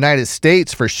times in the United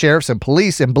States for sheriffs and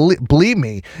police, and believe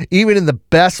me, even in the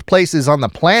best places on the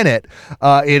planet,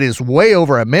 it is way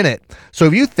over a minute. So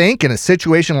if you think in a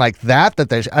situation like that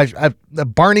there's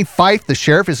Barney Fife, the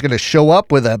sheriff, is going to show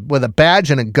up with a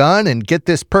badge and a gun and get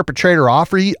this perpetrator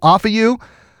off of you,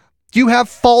 you have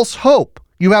false hope.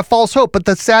 You have false hope. But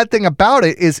the sad thing about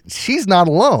it is she's not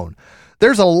alone.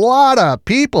 There's a lot of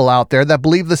people out there that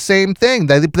believe the same thing.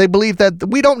 They believe that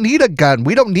we don't need a gun.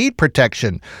 We don't need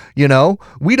protection. You know,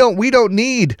 we don't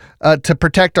need to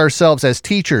protect ourselves as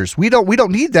teachers. We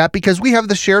don't need that because we have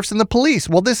the sheriffs and the police.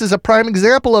 Well, this is a prime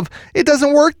example of it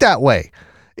doesn't work that way.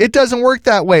 It doesn't work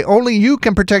that way. Only you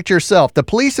can protect yourself. The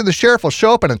police and the sheriff will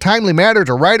show up in a timely manner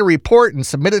to write a report and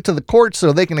submit it to the court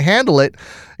so they can handle it.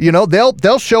 You know,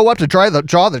 they'll show up to draw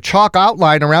the chalk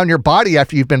outline around your body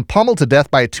after you've been pummeled to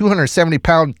death by a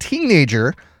 270-pound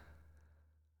teenager.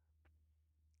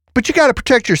 But you got to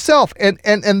protect yourself, and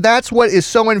that's what is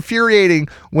so infuriating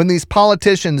when these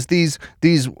politicians, these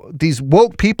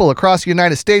woke people across the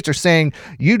United States are saying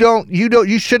you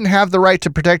shouldn't have the right to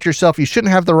protect yourself. You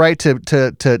shouldn't have the right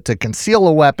to conceal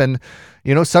a weapon.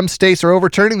 You know, some states are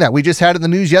overturning that. We just had in the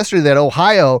news yesterday that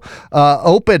Ohio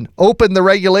opened the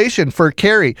regulation for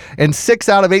carry, and 6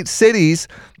 out of 8 cities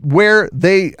where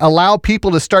they allow people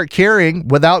to start carrying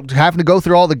without having to go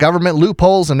through all the government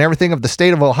loopholes and everything of the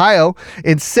state of Ohio,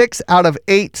 in 6 out of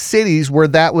 8 cities where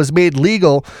that was made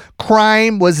legal,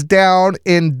 crime was down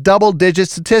in double-digit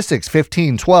statistics,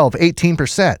 15, 12,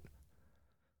 18%.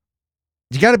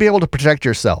 You got to be able to protect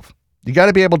yourself. You got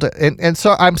to be able to, and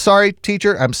so I'm sorry,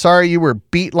 teacher. I'm sorry you were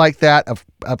beat like that.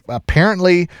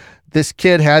 Apparently, this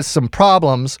kid has some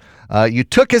problems. You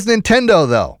took his Nintendo,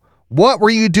 though. What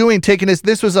were you doing taking his?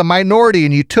 This was a minority,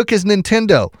 and you took his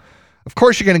Nintendo. Of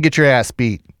course, you're going to get your ass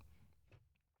beat.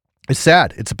 It's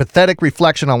sad. It's a pathetic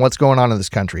reflection on what's going on in this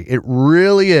country. It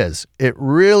really is. It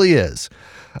really is.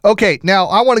 Okay, now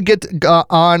I want to get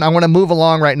on. I want to move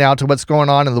along right now to what's going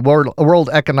on in the World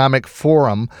Economic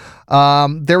Forum.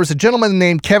 There was a gentleman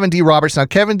named Kevin D. Roberts. Now,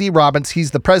 Kevin D. Roberts,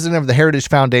 he's the president of the Heritage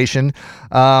Foundation.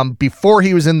 Before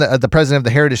he was in the president of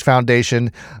the Heritage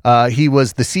Foundation, he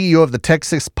was the CEO of the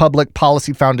Texas Public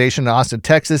Policy Foundation in Austin,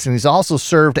 Texas, and he's also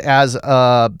served as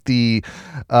the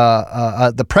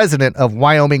president of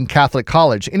Wyoming Catholic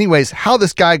College. Anyways, how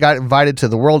this guy got invited to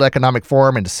the World Economic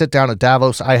Forum and to sit down at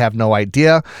Davos, I have no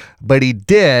idea, but he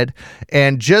did.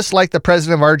 And just like the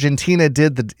president of Argentina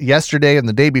did yesterday and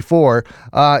the day before,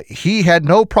 he had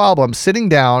no problem sitting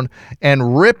down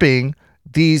and ripping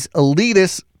these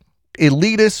elitist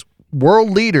world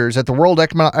leaders at the World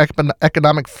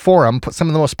Economic Forum, some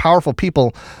of the most powerful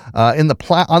people on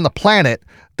the planet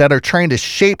that are trying to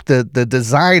shape the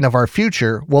design of our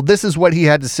future. Well, this is what he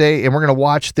had to say, and we're going to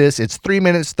watch this. It's 3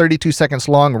 minutes, 32 seconds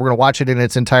long, and we're going to watch it in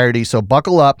its entirety, so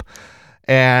buckle up.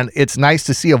 And it's nice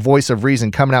to see a voice of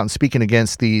reason coming out and speaking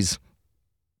against these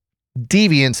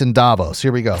deviants in Davos.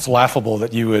 Here we go. It's laughable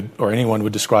that you would, or anyone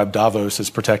would, describe Davos as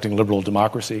protecting liberal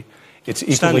democracy. It's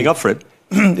equally, standing up for it.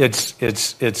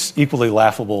 It's equally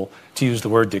laughable to use the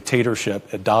word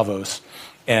dictatorship at Davos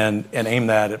and aim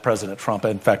that at President Trump.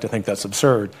 In fact, I think that's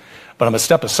absurd. But I'm going to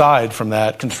step aside from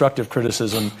that constructive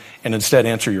criticism and instead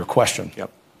answer your question.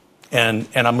 Yep. And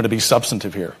I'm going to be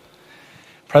substantive here.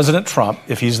 President Trump,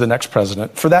 if he's the next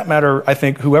president, for that matter, I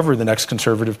think whoever the next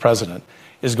conservative president,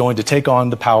 is going to take on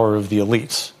the power of the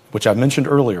elites, which I mentioned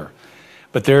earlier.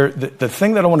 But the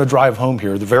thing that I want to drive home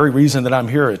here, the very reason that I'm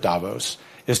here at Davos,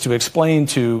 is to explain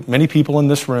to many people in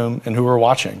this room and who are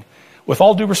watching, with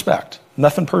all due respect,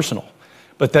 nothing personal,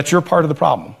 but that you're part of the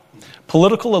problem.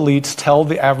 Political elites tell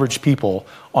the average people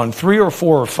on 3 or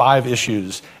 4 or 5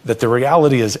 issues that the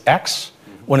reality is X,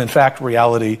 when in fact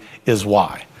reality is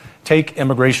Y. Take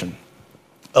immigration.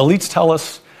 Elites tell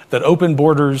us that open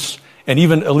borders and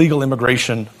even illegal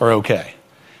immigration are okay.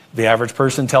 The average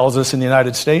person tells us in the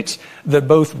United States that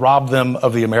both rob them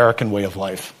of the American way of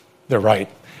life. They're right.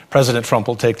 President Trump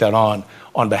will take that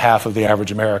on behalf of the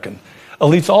average American.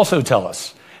 Elites also tell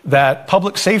us that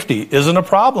public safety isn't a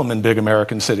problem in big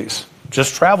American cities.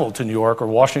 Just travel to New York or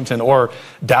Washington or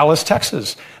Dallas,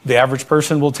 Texas. The average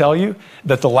person will tell you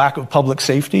that the lack of public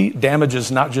safety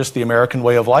damages not just the American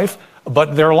way of life,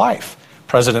 but their life.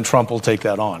 President Trump will take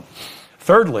that on.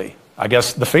 Thirdly, I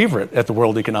guess the favorite at the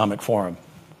World Economic Forum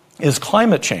is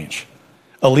climate change.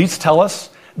 Elites tell us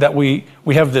that we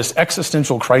have this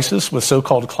existential crisis with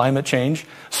so-called climate change,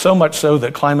 so much so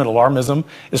that climate alarmism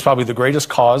is probably the greatest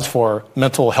cause for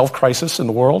mental health crisis in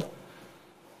the world.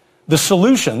 The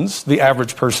solutions, the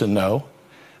average person know,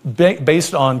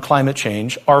 based on climate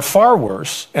change are far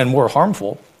worse and more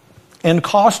harmful and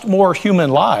cost more human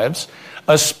lives,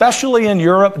 especially in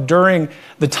Europe during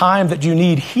the time that you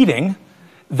need heating,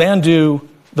 than do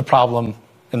the problem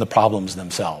and the problems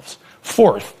themselves.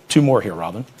 Fourth, two more here,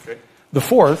 Robin. Okay. The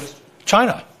fourth,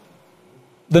 China.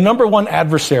 The number one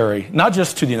adversary, not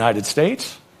just to the United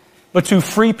States, but to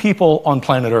free people on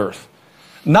planet Earth.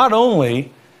 Not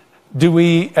only do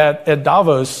we at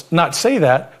Davos not say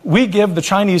that, we give the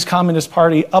Chinese Communist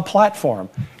Party a platform.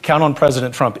 Count on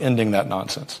President Trump ending that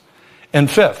nonsense.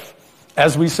 And fifth,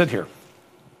 as we sit here,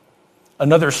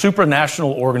 another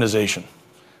supranational organization,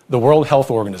 the World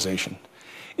Health Organization,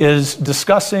 is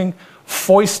discussing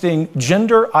foisting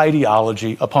gender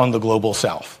ideology upon the global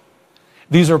South.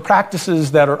 These are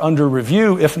practices that are under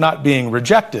review, if not being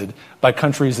rejected, by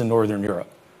countries in Northern Europe.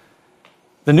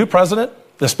 The new president,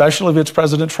 especially if it's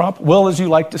President Trump, will, as you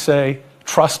like to say,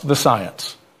 trust the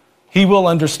science. He will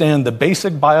understand the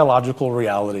basic biological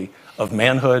reality of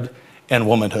manhood and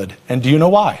womanhood. And do you know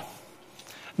why?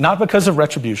 Not because of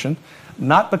retribution,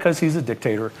 not because he's a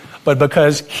dictator, but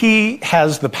because he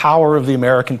has the power of the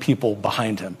American people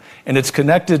behind him. And it's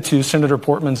connected to Senator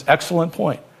Portman's excellent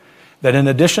point that in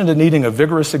addition to needing a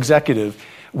vigorous executive,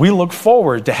 we look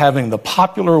forward to having the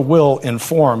popular will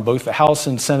inform both the House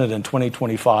and Senate in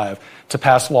 2025 to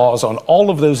pass laws on all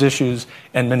of those issues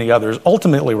and many others.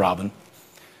 Ultimately, Robin,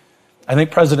 I think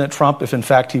President Trump, if in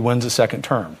fact he wins a second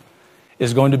term,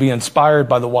 is going to be inspired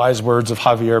by the wise words of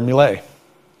Javier Milei,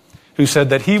 who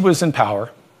said that he was in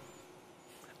power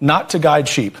not to guide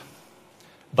sheep,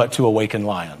 but to awaken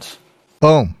lions.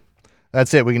 Boom.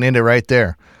 That's it. We can end it right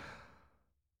there.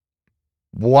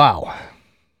 Wow.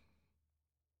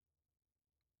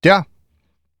 Yeah,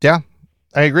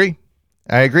 I agree.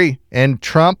 And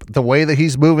Trump, the way that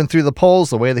he's moving through the polls,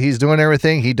 the way that he's doing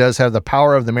everything, he does have the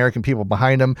power of the American people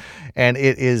behind him, and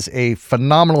it is a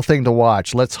phenomenal thing to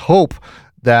watch. Let's hope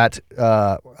that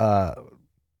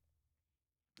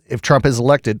if Trump is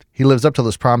elected, he lives up to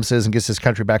those promises and gets his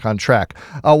country back on track.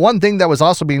 One thing that was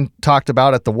also being talked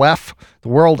about at the WEF, the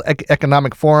World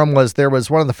Economic Forum, was there was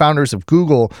one of the founders of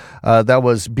Google that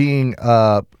was being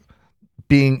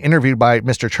interviewed by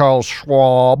Mr. Charles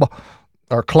Schwab,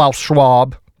 or Klaus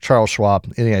Schwab. Charles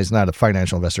Schwab. Anyway, he's not a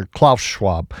financial investor. Klaus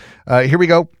Schwab. Here we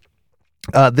go.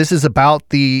 This is about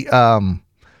the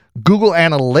Google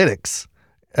Analytics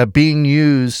being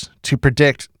used to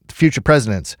predict future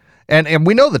presidents. And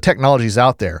we know the technology is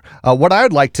out there. What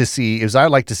I'd like to see is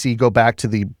go back to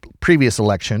the previous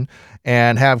election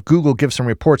and have Google give some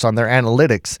reports on their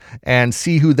analytics and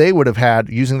see who they would have had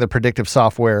using the predictive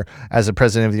software as a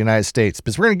president of the United States.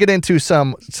 Because we're going to get into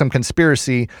some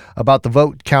conspiracy about the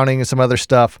vote counting and some other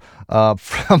stuff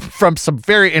from some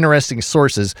very interesting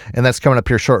sources, and that's coming up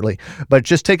here shortly. But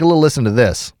just take a little listen to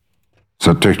this.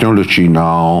 The technology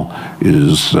now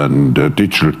is, and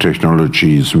digital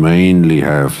technologies mainly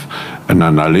have an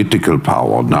analytical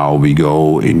power. Now we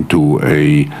go into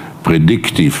a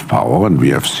predictive power, and we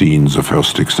have seen the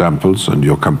first examples, and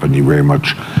your company very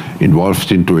much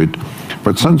involved into it.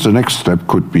 But then the next step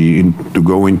could be to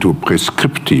go into a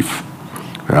prescriptive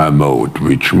mode,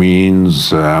 which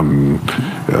means you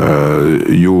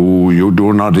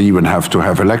do not even have to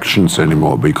have elections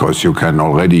anymore, because you can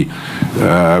already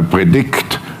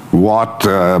predict,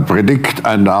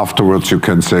 and afterwards you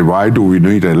can say, why do we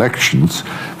need elections?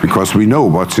 Because we know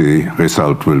what the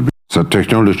result will be. The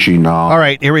technology now. All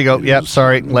right, here we go. Yep,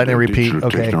 sorry, letting it repeat.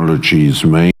 Okay. Technologies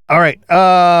main. All right.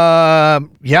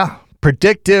 Yeah,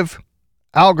 predictive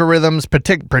algorithms,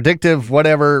 predictive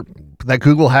whatever that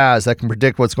Google has that can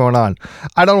predict what's going on.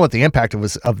 I don't know what the impact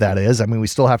of that is. I mean, we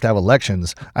still have to have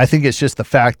elections. I think it's just the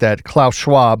fact that Klaus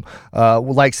Schwab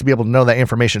likes to be able to know that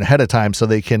information ahead of time so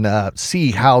they can see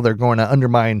how they're going to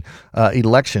undermine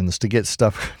elections to get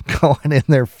stuff going in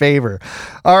their favor.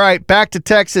 All right, back to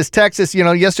Texas. Texas,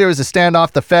 yesterday was a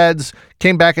standoff. The feds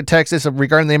came back at Texas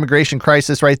regarding the immigration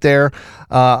crisis right there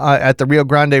at the Rio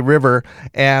Grande River,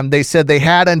 and they said they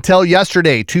had until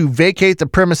yesterday to vacate the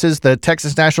premises, the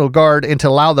Texas National Guard, and to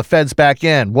allow the feds back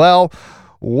in. Well,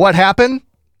 what happened?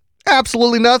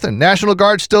 Absolutely nothing. National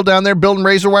Guard's still down there building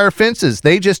razor wire fences.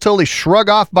 They just totally shrug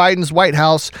off Biden's White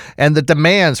House and the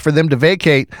demands for them to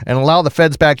vacate and allow the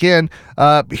feds back in.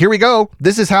 Here we go.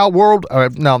 This is how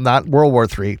not World War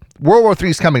III. World War III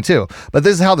is coming too, but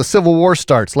this is how the Civil War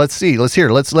starts. Let's see. Let's hear.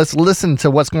 Let's listen to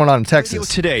what's going on in Texas. Video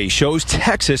today shows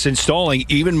Texas installing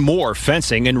even more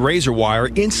fencing and razor wire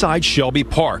inside Shelby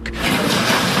Park,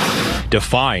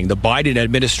 defying the Biden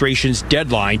administration's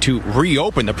deadline to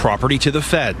reopen the property to the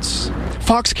feds.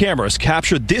 Fox cameras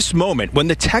captured this moment when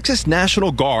the Texas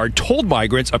National Guard told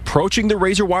migrants approaching the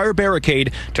razor wire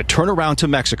barricade to turn around to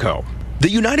Mexico. The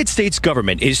United States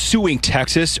government is suing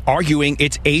Texas, arguing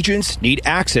its agents need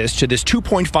access to this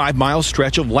 2.5-mile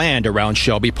stretch of land around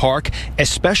Shelby Park,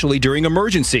 especially during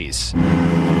emergencies.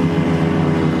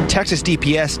 Texas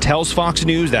DPS tells Fox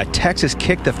News that Texas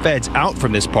kicked the feds out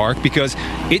from this park because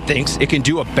it thinks it can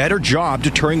do a better job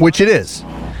deterring, which it is,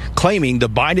 claiming the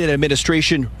Biden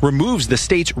administration removes the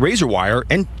state's razor wire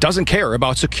and doesn't care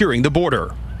about securing the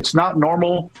border. It's not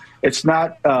normal. It's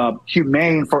not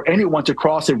humane for anyone to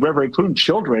cross a river, including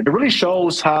children. It really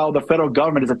shows how the federal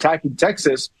government is attacking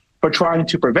Texas for trying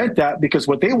to prevent that, because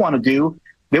what they want to do,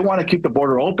 they want to keep the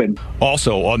border open.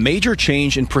 Also, a major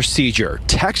change in procedure.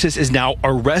 Texas is now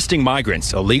arresting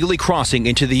migrants illegally crossing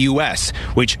into the U.S.,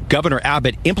 which Governor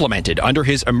Abbott implemented under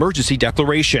his emergency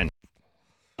declaration.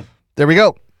 There we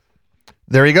go.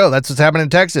 There you go. That's what's happening in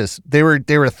Texas. They were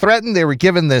threatened. They were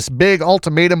given this big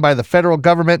ultimatum by the federal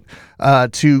government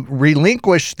to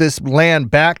relinquish this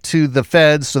land back to the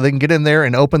feds so they can get in there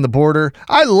and open the border.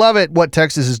 I love it what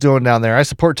Texas is doing down there. I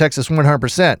support Texas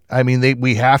 100%. I mean,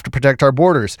 we have to protect our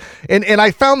borders. And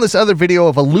I found this other video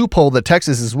of a loophole that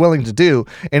Texas is willing to do,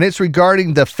 and it's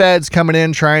regarding the feds coming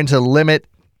in trying to limit.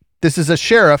 This is a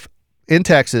sheriff in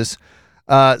Texas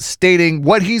stating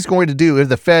what he's going to do if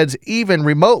the feds even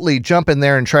remotely jump in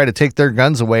there and try to take their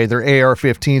guns away, their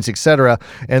AR-15s, etc.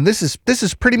 And this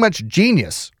is pretty much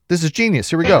genius. This is genius.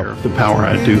 Here we go. The power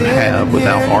I do have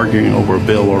without arguing over a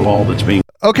bill or law that's being...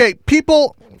 Okay,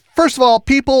 people... First of all,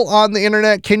 people on the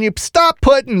internet, can you stop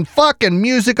putting fucking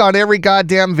music on every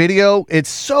goddamn video? It's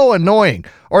so annoying.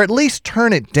 Or at least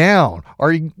turn it down.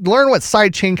 Or learn what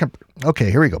sidechain...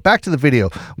 Okay, here we go. Back to the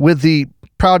video with the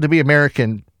Proud to be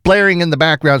American blaring in the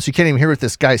background so you can't even hear what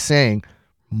this guy's saying.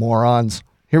 Morons.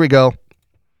 Here we go.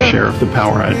 Sheriff, the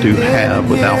power I do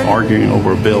have without arguing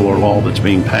over a bill or law that's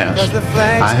being passed.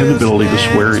 I have the ability to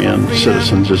swear in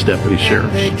citizens as deputy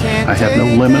sheriffs. I have no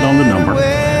limit on the number.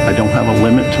 I don't have a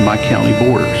limit to my county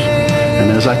borders. And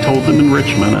as I told them in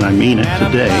Richmond, and I mean it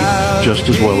today, just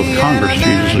as well if Congress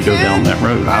chooses to go down that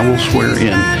road, I will swear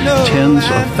in tens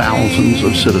of thousands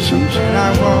of citizens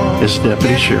as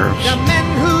deputy sheriffs,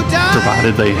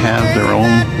 provided they have their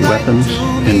own weapons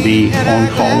and be on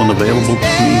call and available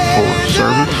to me for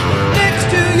service.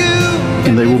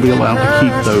 And they will be allowed to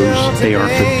keep those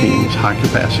AR-15s,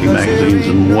 high-capacity magazines,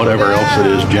 and whatever else it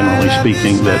is, generally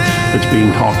speaking, that's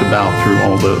being talked about through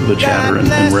all the chatter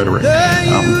and rhetoric.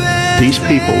 These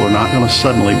people are not going to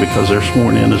suddenly, because they're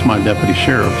sworn in as my deputy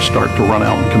sheriff, start to run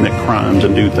out and commit crimes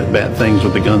and do bad things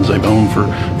with the guns they've owned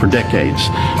for decades.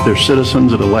 They're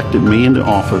citizens that elected me into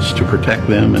office to protect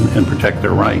them and protect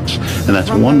their rights. And that's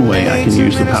one way I can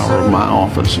use the power of my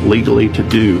office legally to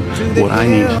do what I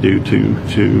need to do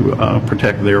to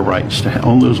protect their rights to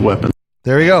own those weapons.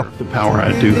 There you go. The power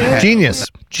I do have. Genius.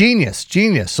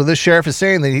 So this sheriff is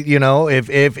saying that, you know, if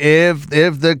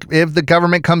the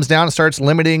government comes down and starts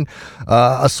limiting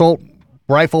assault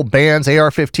rifle bans,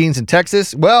 AR-15s in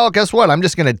Texas, well, guess what? I'm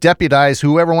just going to deputize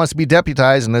whoever wants to be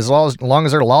deputized, and as long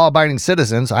as they're law-abiding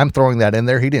citizens, I'm throwing that in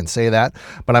there. He didn't say that,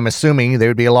 but I'm assuming they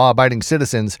would be law-abiding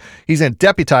citizens. He's going to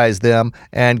deputize them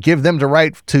and give them the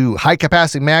right to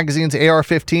high-capacity magazines,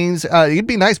 AR-15s. It'd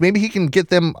be nice. Maybe he can get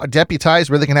them deputized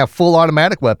where they can have full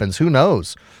automatic weapons. Who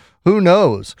knows?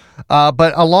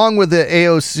 But along with the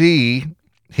AOC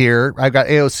here, I've got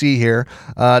AOC here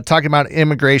talking about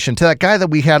immigration to that guy that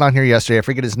we had on here yesterday. I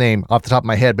forget his name off the top of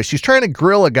my head, but she's trying to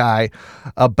grill a guy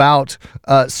about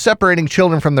separating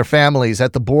children from their families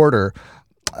at the border.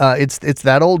 It's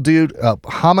that old dude,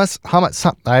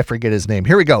 Hamas, I forget his name.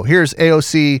 Here we go. Here's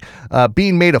AOC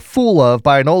being made a fool of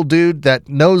by an old dude that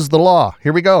knows the law.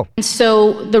 Here we go.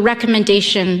 So the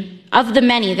recommendation of the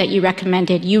many that you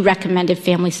recommended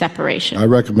family separation. I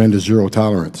recommended zero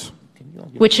tolerance.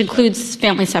 Which includes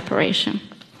family separation.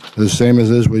 The same as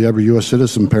is with every U.S.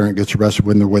 citizen parent gets arrested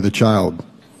when they're with a child.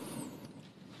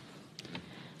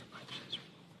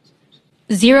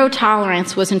 Zero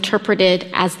tolerance was interpreted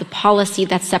as the policy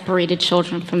that separated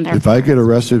children from their... If I get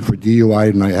arrested for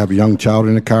DUI and I have a young child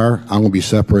in the car, I'm going to be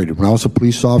separated. When I was a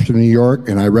police officer in New York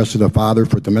and I arrested a father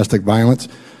for domestic violence,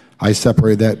 I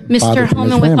separated that father from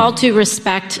his Mr. family. Holman, with all due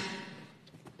respect,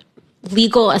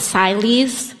 legal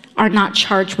asylees are not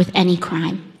charged with any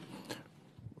crime.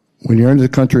 When you're into the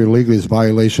country illegally, it's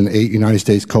violation 8 United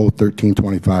States Code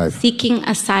 1325. Seeking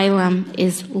asylum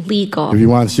is legal. If you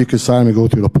want to seek asylum, you go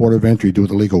through the port of entry, do it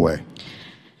the legal way.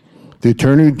 The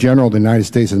Attorney General of the United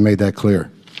States has made that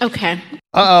clear. Okay.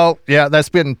 Uh-oh. Yeah, that's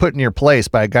been put in your place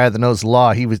by a guy that knows the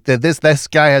law. This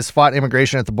guy has fought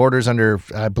immigration at the borders under,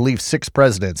 I believe, 6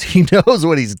 presidents. He knows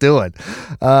what he's doing.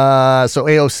 So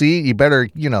AOC, you better,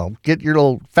 get your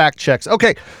little fact checks.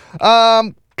 Okay.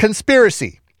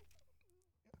 Conspiracy.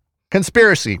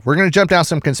 Conspiracy. We're going to jump down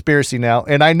some conspiracy now.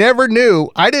 And I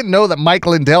didn't know that Mike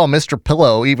Lindell, Mr.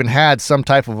 Pillow, even had some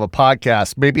type of a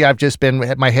podcast. Maybe I've just been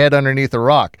at my head underneath a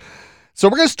rock. So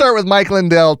we're going to start with Mike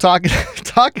Lindell talking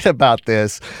about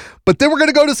this. But then we're going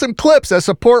to go to some clips that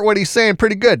support what he's saying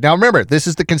pretty good. Now, remember, this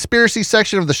is the conspiracy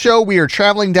section of the show. We are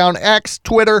traveling down X,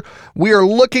 Twitter. We are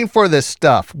looking for this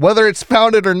stuff. Whether it's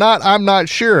founded or not, I'm not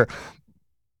sure.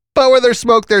 But where there's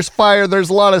smoke, there's fire. There's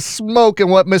a lot of smoke in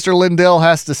what Mr. Lindell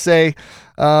has to say.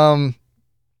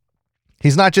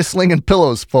 He's not just slinging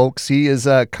pillows, folks. He is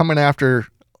coming after...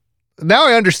 Now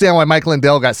I understand why Mike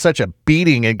Lindell got such a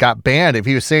beating and got banned if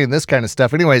he was saying this kind of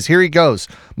stuff. Anyways, here he goes.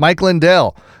 Mike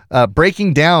Lindell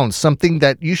breaking down something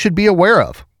that you should be aware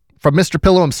of from Mr.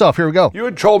 Pillow himself. Here we go. You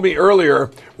had told me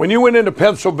earlier, when you went into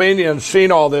Pennsylvania and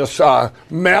seen all this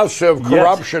massive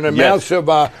corruption and massive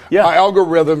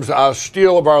algorithms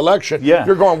steal of our election,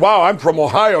 you're going, wow, I'm from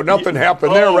Ohio. Nothing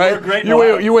happened there, right?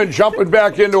 You went jumping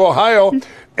back into Ohio.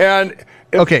 And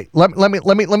okay, let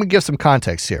me give some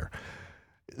context here.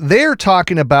 They're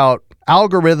talking about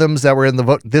algorithms that were in the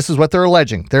vote. This is what they're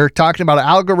alleging. They're talking about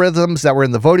algorithms that were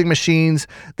in the voting machines.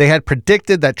 They had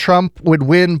predicted that Trump would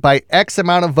win by X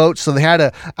amount of votes. So they had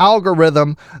an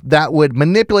algorithm that would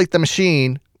manipulate the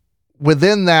machine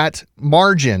within that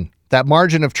margin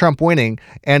of Trump winning,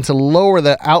 and to lower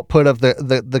the output of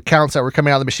the counts that were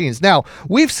coming out of the machines. Now,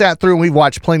 we've sat through and we've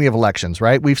watched plenty of elections,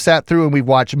 right? We've sat through and we've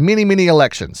watched many, many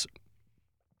elections.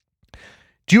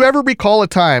 Do you ever recall a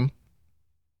time,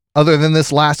 other than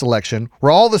this last election,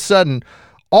 where all of a sudden,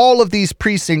 all of these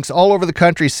precincts all over the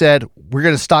country said, we're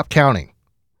going to stop counting.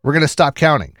 We're going to stop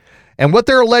counting. And what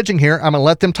they're alleging here, I'm going to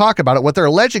let them talk about it. What they're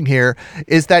alleging here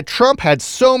is that Trump had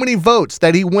so many votes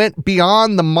that he went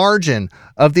beyond the margin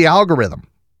of the algorithm.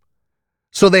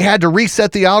 So they had to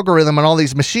reset the algorithm on all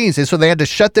these machines. And so they had to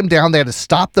shut them down. They had to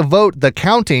stop the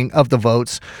counting of the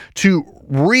votes to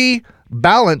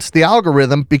rebalance the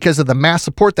algorithm because of the mass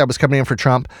support that was coming in for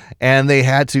Trump. And they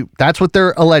had to, that's what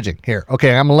they're alleging here.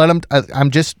 Okay, I'm going to let them,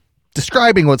 I'm just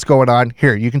describing what's going on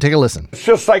here. You can take a listen. It's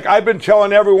just like I've been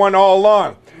telling everyone all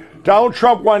along. Donald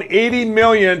Trump won 80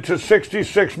 million to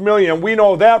 66 million. We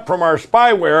know that from our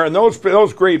spyware and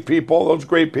those great people, those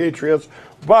great patriots.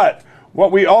 But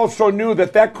what we also knew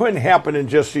that couldn't happen in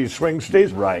just these swing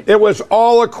states. Right. It was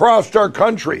all across our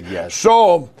country. Yes.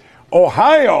 So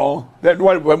Ohio, that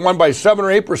won by 7 or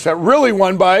 8%, really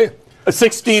won by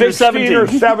 16 or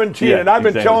 17. Yeah, and I've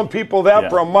been telling people that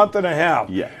for a month and a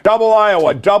half. Yeah. Double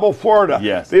Iowa, double Florida.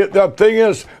 Yes. The thing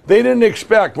is, they didn't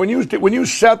expect when you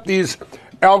set these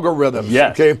algorithms.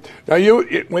 Yes. Okay. Now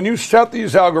when you set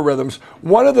these algorithms,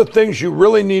 one of the things you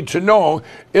really need to know,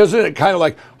 isn't it kind of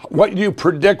like what you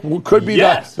predict could be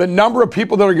the number of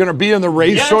people that are going to be in the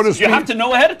race, so to speak? You have to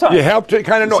know ahead of time. You have to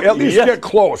kind of know, at least get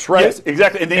close, right? Yes,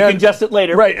 exactly. And they can adjust it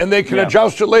later. Right, and they can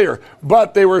adjust it later.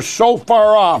 But they were so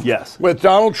far off with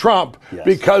Donald Trump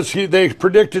because they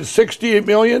predicted 68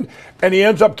 million and he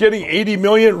ends up getting 80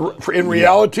 million in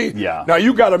reality. Yeah. Now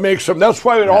you got to make some. That's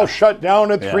why it all shut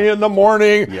down at 3 a.m.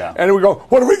 And we go,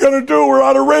 what are we going to do? We're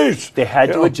out of race. They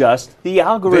had to adjust the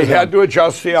algorithm. They had to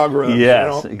adjust the algorithm.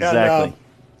 Yes, exactly. And,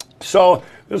 so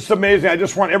this is amazing. I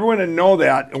just want everyone to know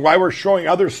that and why we're showing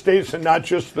other states and not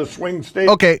just the swing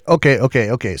states. Okay.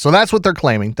 So that's what they're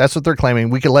claiming.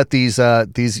 We could let these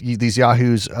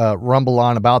yahoos rumble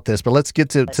on about this, but let's get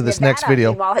to this next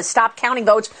video. Meanwhile, has stopped counting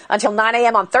votes until 9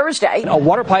 a.m. on Thursday. A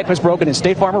water pipe has broken in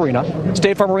State Farm Arena.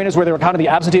 State Farm Arena is where they were counting the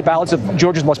absentee ballots of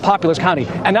Georgia's most populous county,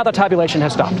 and now the tabulation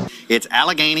has stopped. It's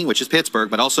Allegheny, which is Pittsburgh,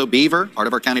 but also Beaver, part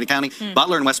of our county to county,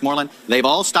 Butler and Westmoreland. They've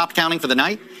all stopped counting for the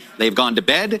night. They've gone to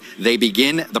bed. They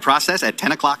begin the process at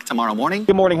 10 o'clock tomorrow morning.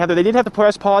 Good morning, Heather. They did have to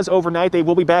press pause overnight. They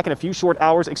will be back in a few short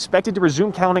hours, expected to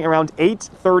resume counting around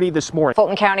 8:30 this morning.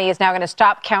 Fulton County is now going to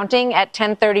stop counting at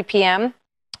 10:30 p.m.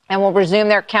 and will resume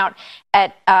their count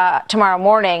at tomorrow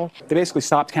morning. They basically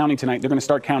stopped counting tonight. They're going to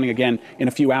start counting again in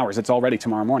a few hours. It's already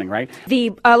tomorrow morning, right?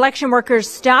 The election workers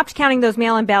stopped counting those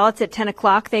mail-in ballots at 10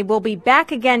 o'clock. They will be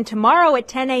back again tomorrow at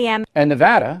 10 a.m. And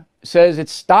Nevada says it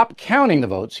stopped counting the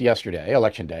votes yesterday,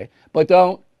 election day, but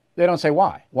they don't say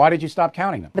why. Why did you stop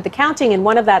counting them? But the counting in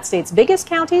one of that state's biggest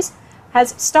counties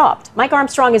has stopped. Mike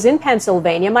Armstrong is in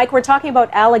Pennsylvania. Mike, we're talking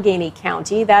about Allegheny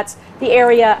County. That's the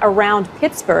area around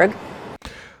Pittsburgh.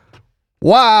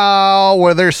 Wow,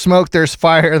 where there's smoke, there's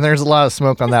fire, and there's a lot of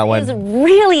smoke on that one. This is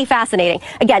really fascinating.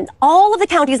 Again, all of the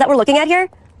counties that we're looking at here,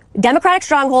 Democratic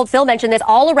stronghold, Phil mentioned this,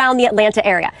 all around the Atlanta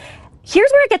area.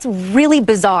 Here's where it gets really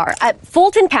bizarre.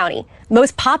 Fulton County,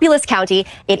 most populous county,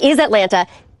 it is Atlanta.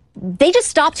 They just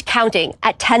stopped counting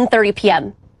at 10:30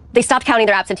 p.m. They stopped counting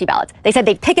their absentee ballots. They said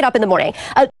they'd pick it up in the morning.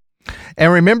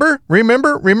 And remember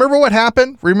what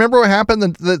happened? Remember what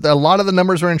happened? A lot of the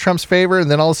numbers were in Trump's favor, and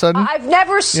then all of a sudden, I've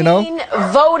never seen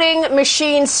voting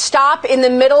machines stop in the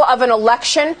middle of an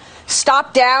election,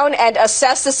 stop down and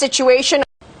assess the situation.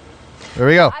 There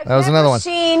we go. That was another one. I've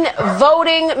seen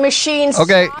voting machines.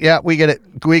 Okay, yeah, we get it.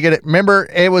 Remember,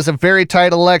 it was a very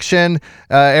tight election.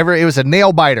 It was a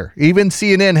nail biter. Even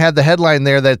CNN had the headline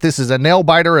there that this is a nail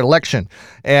biter election.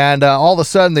 And all of a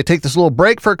sudden, they take this little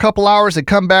break for a couple hours. They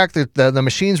come back. The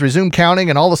machines resume counting,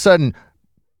 and all of a sudden,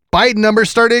 Biden numbers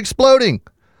started exploding.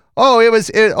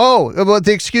 The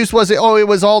excuse was it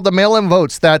was all the mail-in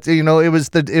votes that it was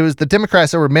the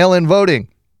Democrats that were mail-in voting.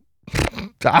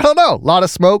 I don't know. A lot of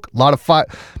smoke, a lot of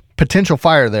potential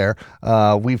fire there.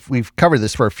 We've covered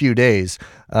this for a few days.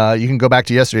 You can go back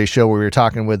to yesterday's show where we were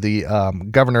talking with the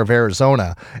governor of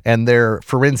Arizona and their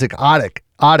forensic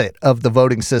audit of the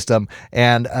voting system.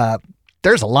 And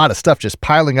there's a lot of stuff just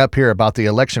piling up here about the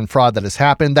election fraud that has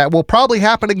happened that will probably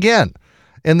happen again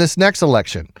in this next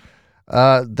election.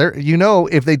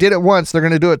 If they did it once, they're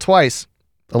going to do it twice.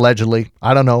 Allegedly.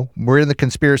 I don't know. We're in the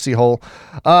conspiracy hole.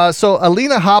 So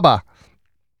Alina Habba,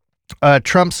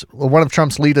 one of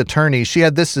Trump's lead attorneys, she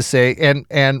had this to say.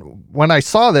 And when I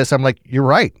saw this, I'm like, you're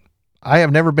right. I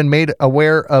have never been made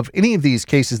aware of any of these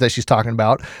cases that she's talking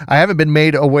about. I haven't been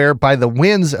made aware by the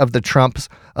wins of the Trump's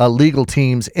legal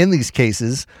teams in these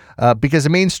cases because the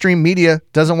mainstream media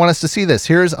doesn't want us to see this.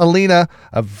 Here's Alina,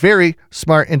 a very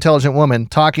smart, intelligent woman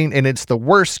talking, and it's the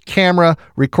worst camera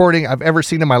recording I've ever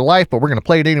seen in my life, but we're going to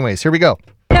play it anyways. Here we go.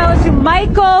 Knows who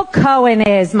Michael Cohen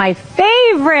is, my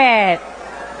favorite.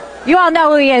 You all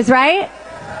know who he is, right?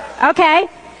 Okay.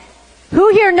 Who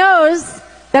here knows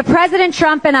that President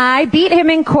Trump and I beat him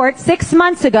in court 6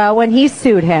 months ago when he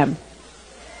sued him?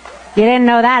 You didn't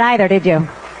know that either, did you?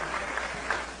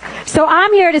 So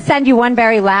I'm here to send you one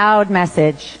very loud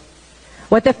message.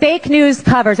 What the fake news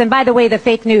covers, and by the way, the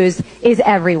fake news is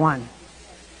everyone.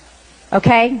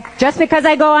 Okay? Just because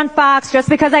I go on Fox, just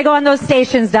because I go on those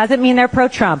stations doesn't mean they're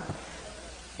pro-Trump.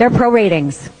 They're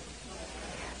pro-ratings.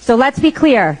 So let's be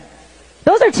clear.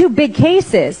 Those are two big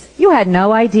cases. You had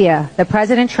no idea that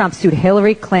President Trump sued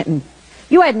Hillary Clinton.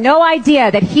 You had no idea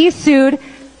that he sued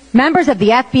members of the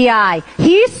FBI.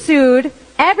 He sued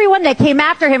everyone that came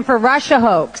after him for Russia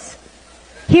hoax.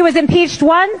 He was impeached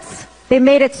once, they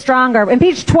made it stronger.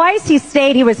 Impeached twice, he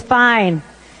stayed, he was fine.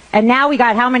 And now we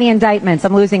got how many indictments?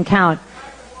 I'm losing count.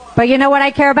 But you know what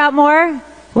I care about more?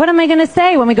 What am I going to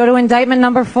say when we go to indictment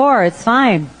number 4? It's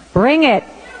fine. Bring it.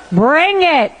 Bring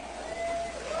it.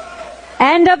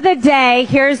 End of the day,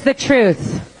 here's the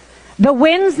truth. The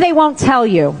wins they won't tell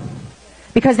you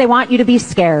because they want you to be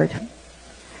scared.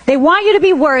 They want you to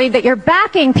be worried that you're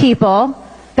backing people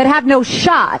that have no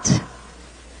shot.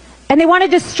 And they want to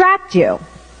distract you.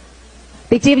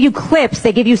 They give you clips,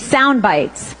 they give you sound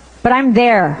bites. But I'm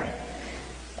there.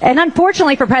 And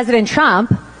unfortunately for President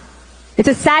Trump, it's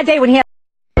a sad day when he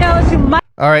knows who might.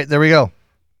 All right, there we go.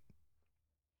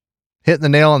 Hitting the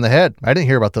nail on the head. I didn't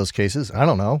hear about those cases. I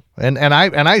don't know. And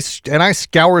I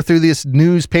scour through these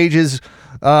news pages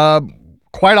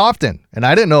quite often, and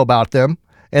I didn't know about them.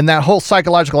 And that whole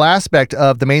psychological aspect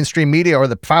of the mainstream media or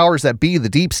the powers that be, the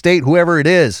deep state, whoever it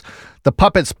is, the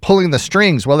puppets pulling the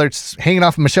strings, whether it's hanging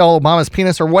off of Michelle Obama's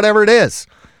penis or whatever it is.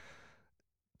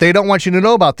 They don't want you to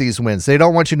know about these wins. They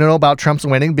don't want you to know about Trump's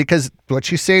winning because what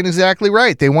she's saying is exactly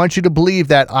right. They want you to believe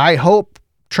that I hope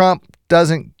Trump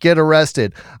doesn't get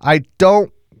arrested. I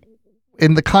don't,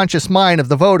 in the conscious mind of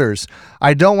the voters,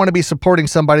 I don't want to be supporting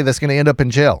somebody that's going to end up in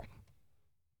jail.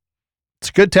 It's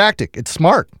a good tactic. It's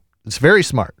smart. It's very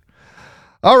smart.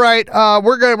 All right,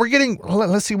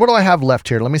 let's see, what do I have left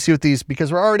here? Let me see what these,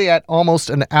 because we're already at almost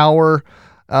an hour.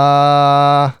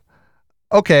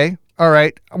 Okay. All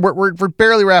right, we're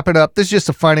barely wrapping up. This is just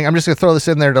a funny. I'm just going to throw this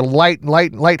in there to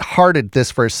light-hearted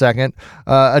this for a second.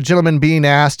 A gentleman being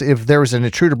asked if there was an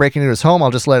intruder breaking into his home.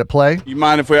 I'll just let it play. You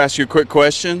mind if we ask you a quick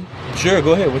question? Sure,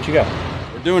 go ahead. What you got?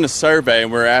 We're doing a survey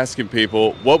and we're asking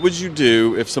people, what would you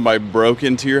do if somebody broke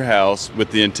into your house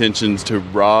with the intentions to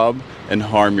rob and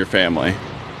harm your family?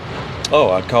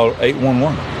 Oh, I'd call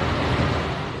 811.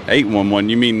 811?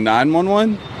 You mean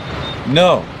 911?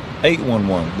 No,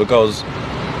 811, because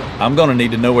I'm going to need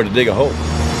to know where to dig a hole.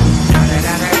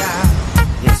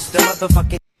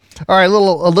 All right, a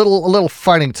little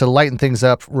fighting to lighten things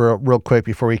up real quick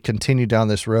before we continue down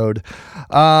this road.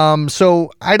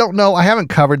 So I don't know. I haven't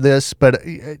covered this, but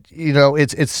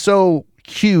it's so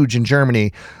huge in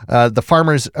Germany. The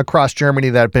farmers across Germany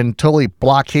that have been totally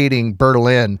blockading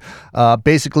Berlin.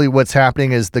 Basically, what's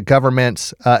happening is the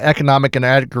government's economic and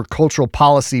agricultural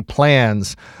policy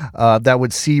plans that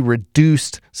would see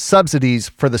reduced subsidies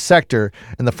for the sector,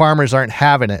 and the farmers aren't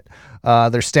having it.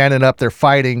 They're standing up. They're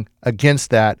fighting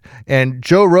against that. And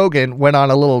Joe Rogan went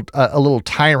on a little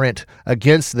tyrant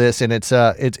against this, and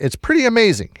it's pretty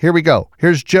amazing. Here we go.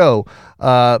 Here's Joe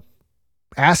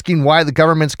asking why the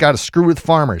government's got to screw with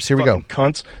farmers. Here we go.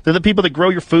 Cunts. They're the people that grow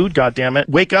your food. goddammit.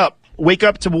 Wake up. Wake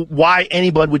up to why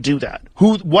anybody would do that.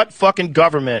 What fucking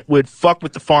government would fuck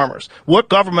with the farmers? What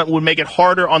government would make it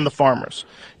harder on the farmers?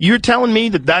 You're telling me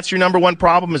that that's your number one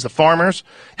problem is the farmers?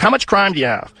 How much crime do you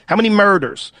have? How many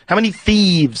murders? How many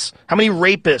thieves? How many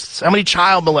rapists? How many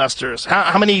child molesters?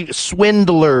 How many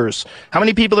swindlers? How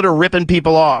many people that are ripping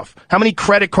people off? How many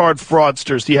credit card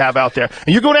fraudsters do you have out there?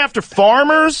 And you're going after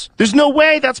farmers? There's no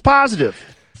way that's positive.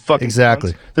 Fucking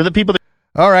exactly. Cunts. They're the people that...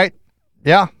 All right.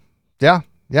 Yeah.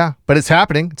 Yeah, but it's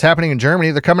happening. It's happening in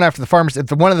Germany. They're coming after the farmers.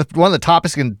 One of the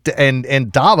topics in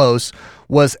Davos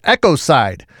was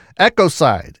ecocide,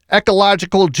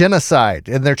 ecological genocide,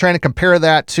 and they're trying to compare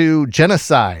that to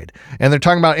genocide. And they're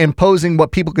talking about imposing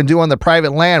what people can do on the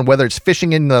private land, whether it's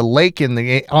fishing in the lake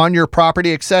on your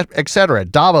property, etc.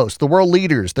 Davos, the world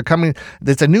leaders, they're coming.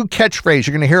 It's a new catchphrase.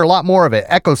 You're going to hear a lot more of it.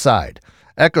 Ecocide.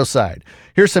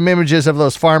 Here's some images of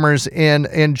those farmers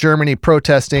in Germany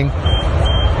protesting.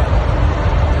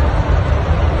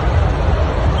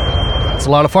 It's a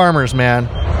lot of farmers, man.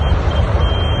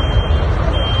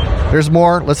 There's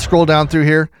more. Let's scroll down through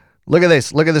here. Look at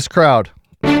this. Look at this crowd.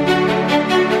 I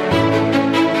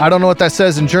don't know what that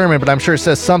says in German, but I'm sure it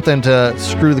says something to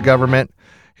screw the government.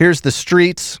 Here's the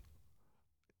streets.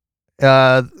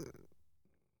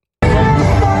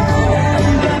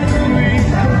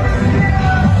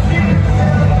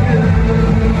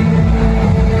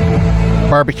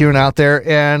 Barbecuing out there,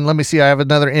 and let me see. I have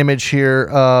another image here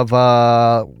of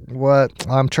what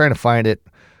I'm trying to find it,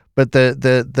 but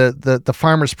the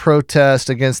farmers' protest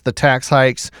against the tax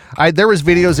hikes. There was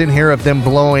videos in here of them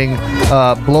blowing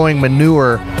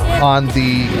manure on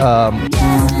the.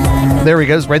 There he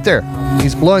goes, right there.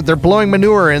 They're blowing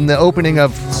manure in the opening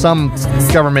of some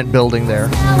government building there.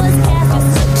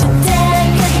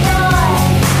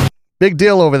 Big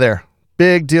deal over there.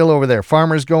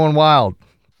 Farmers going wild.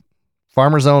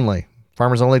 Farmers Only.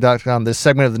 FarmersOnly.com. This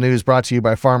segment of the news brought to you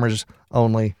by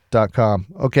FarmersOnly.com.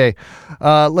 Okay,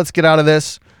 let's get out of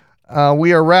this.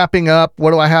 We are wrapping up.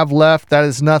 What do I have left? That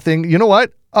is nothing. You know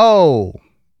what? Oh,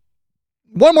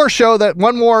 one more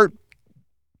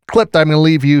clip that I'm going to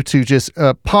leave you to just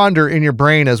ponder in your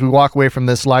brain as we walk away from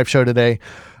this live show today,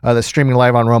 that's streaming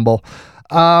live on Rumble.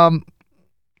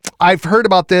 I've heard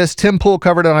about this. Tim Pool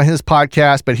covered it on his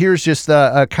podcast, but here's just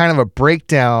a kind of a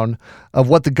breakdown of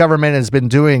what the government has been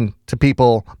doing to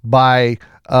people by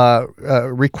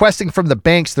requesting from the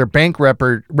banks their bank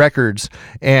records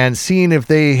and seeing if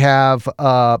they have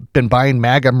been buying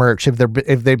MAGA merch, if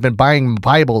they've been buying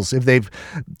Bibles, if they've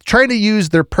tried to use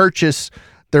their purchases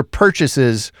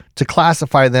to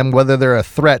classify them, whether they're a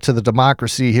threat to the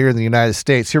democracy here in the United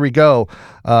States. Here we go.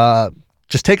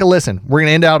 Just take a listen. We're going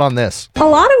to end out on this. A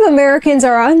lot of Americans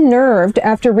are unnerved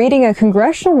after reading a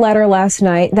congressional letter last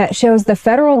night that shows the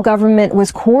federal government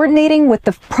was coordinating with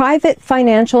the private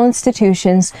financial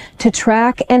institutions to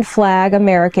track and flag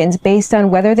Americans based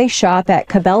on whether they shop at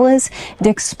Cabela's,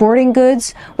 Dick's Sporting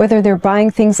Goods, whether they're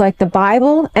buying things like the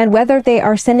Bible, and whether they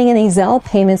are sending any Zelle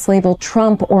payments labeled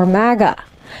Trump or MAGA.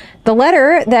 The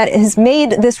letter that has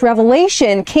made this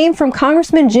revelation came from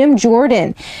Congressman Jim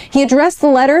Jordan. He addressed the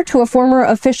letter to a former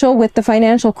official with the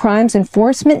Financial Crimes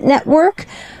Enforcement Network,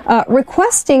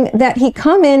 requesting that he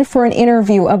come in for an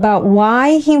interview about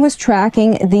why he was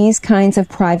tracking these kinds of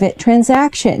private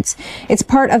transactions. It's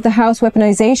part of the House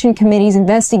Weaponization Committee's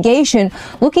investigation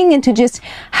looking into just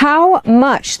how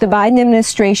much the Biden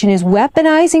administration is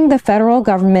weaponizing the federal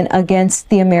government against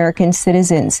the American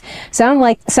citizens. Sounds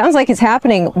like it's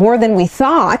happening more than we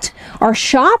thought. Our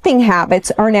shopping habits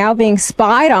are now being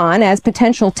spied on as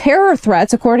potential terror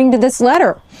threats, according to this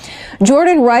letter.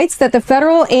 Jordan writes that the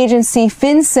federal agency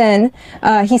FinCEN,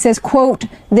 he says, quote,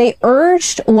 they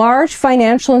urged large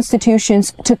financial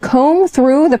institutions to comb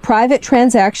through the private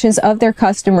transactions of their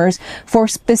customers for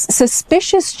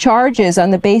suspicious charges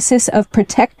on the basis of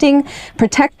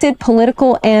protected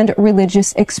political and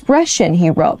religious expression, he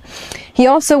wrote. He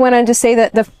also went on to say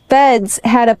that the feds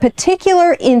had a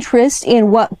particular interest in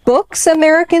what books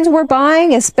Americans were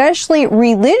buying, especially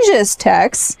religious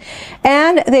texts,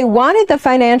 and they wanted the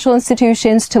financial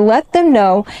institutions to let them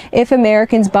know if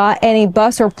Americans bought any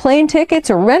bus or plane tickets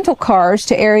or rental cars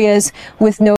to areas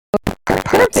with no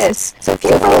purpose. So if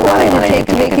you really wanted to take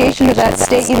a vacation to that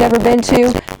state you've never been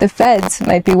to, the feds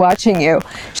might be watching you.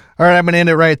 All right, I'm going to end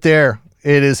it right there.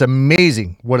 It is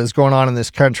amazing what is going on in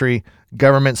this country.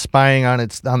 Government spying on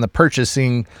the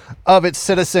purchasing of its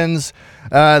citizens.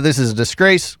 This is a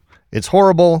disgrace. It's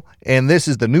horrible, and this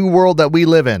is the new world that we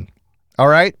live in. All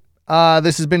right?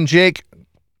 This has been Jake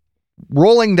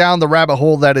rolling down the rabbit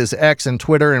hole that is X and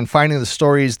Twitter and finding the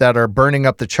stories that are burning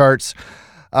up the charts.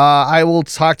 I will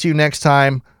talk to you next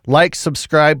time. Like,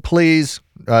 subscribe, please.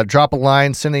 Drop a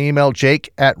line, send an email,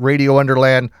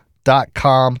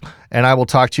 jake@radiounderland.com, and I will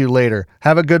talk to you later.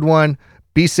 Have a good one.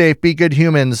 Be safe, be good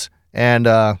humans, and,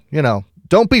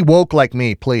 don't be woke like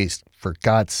me, please, for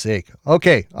God's sake.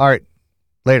 Okay, all right,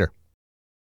 later.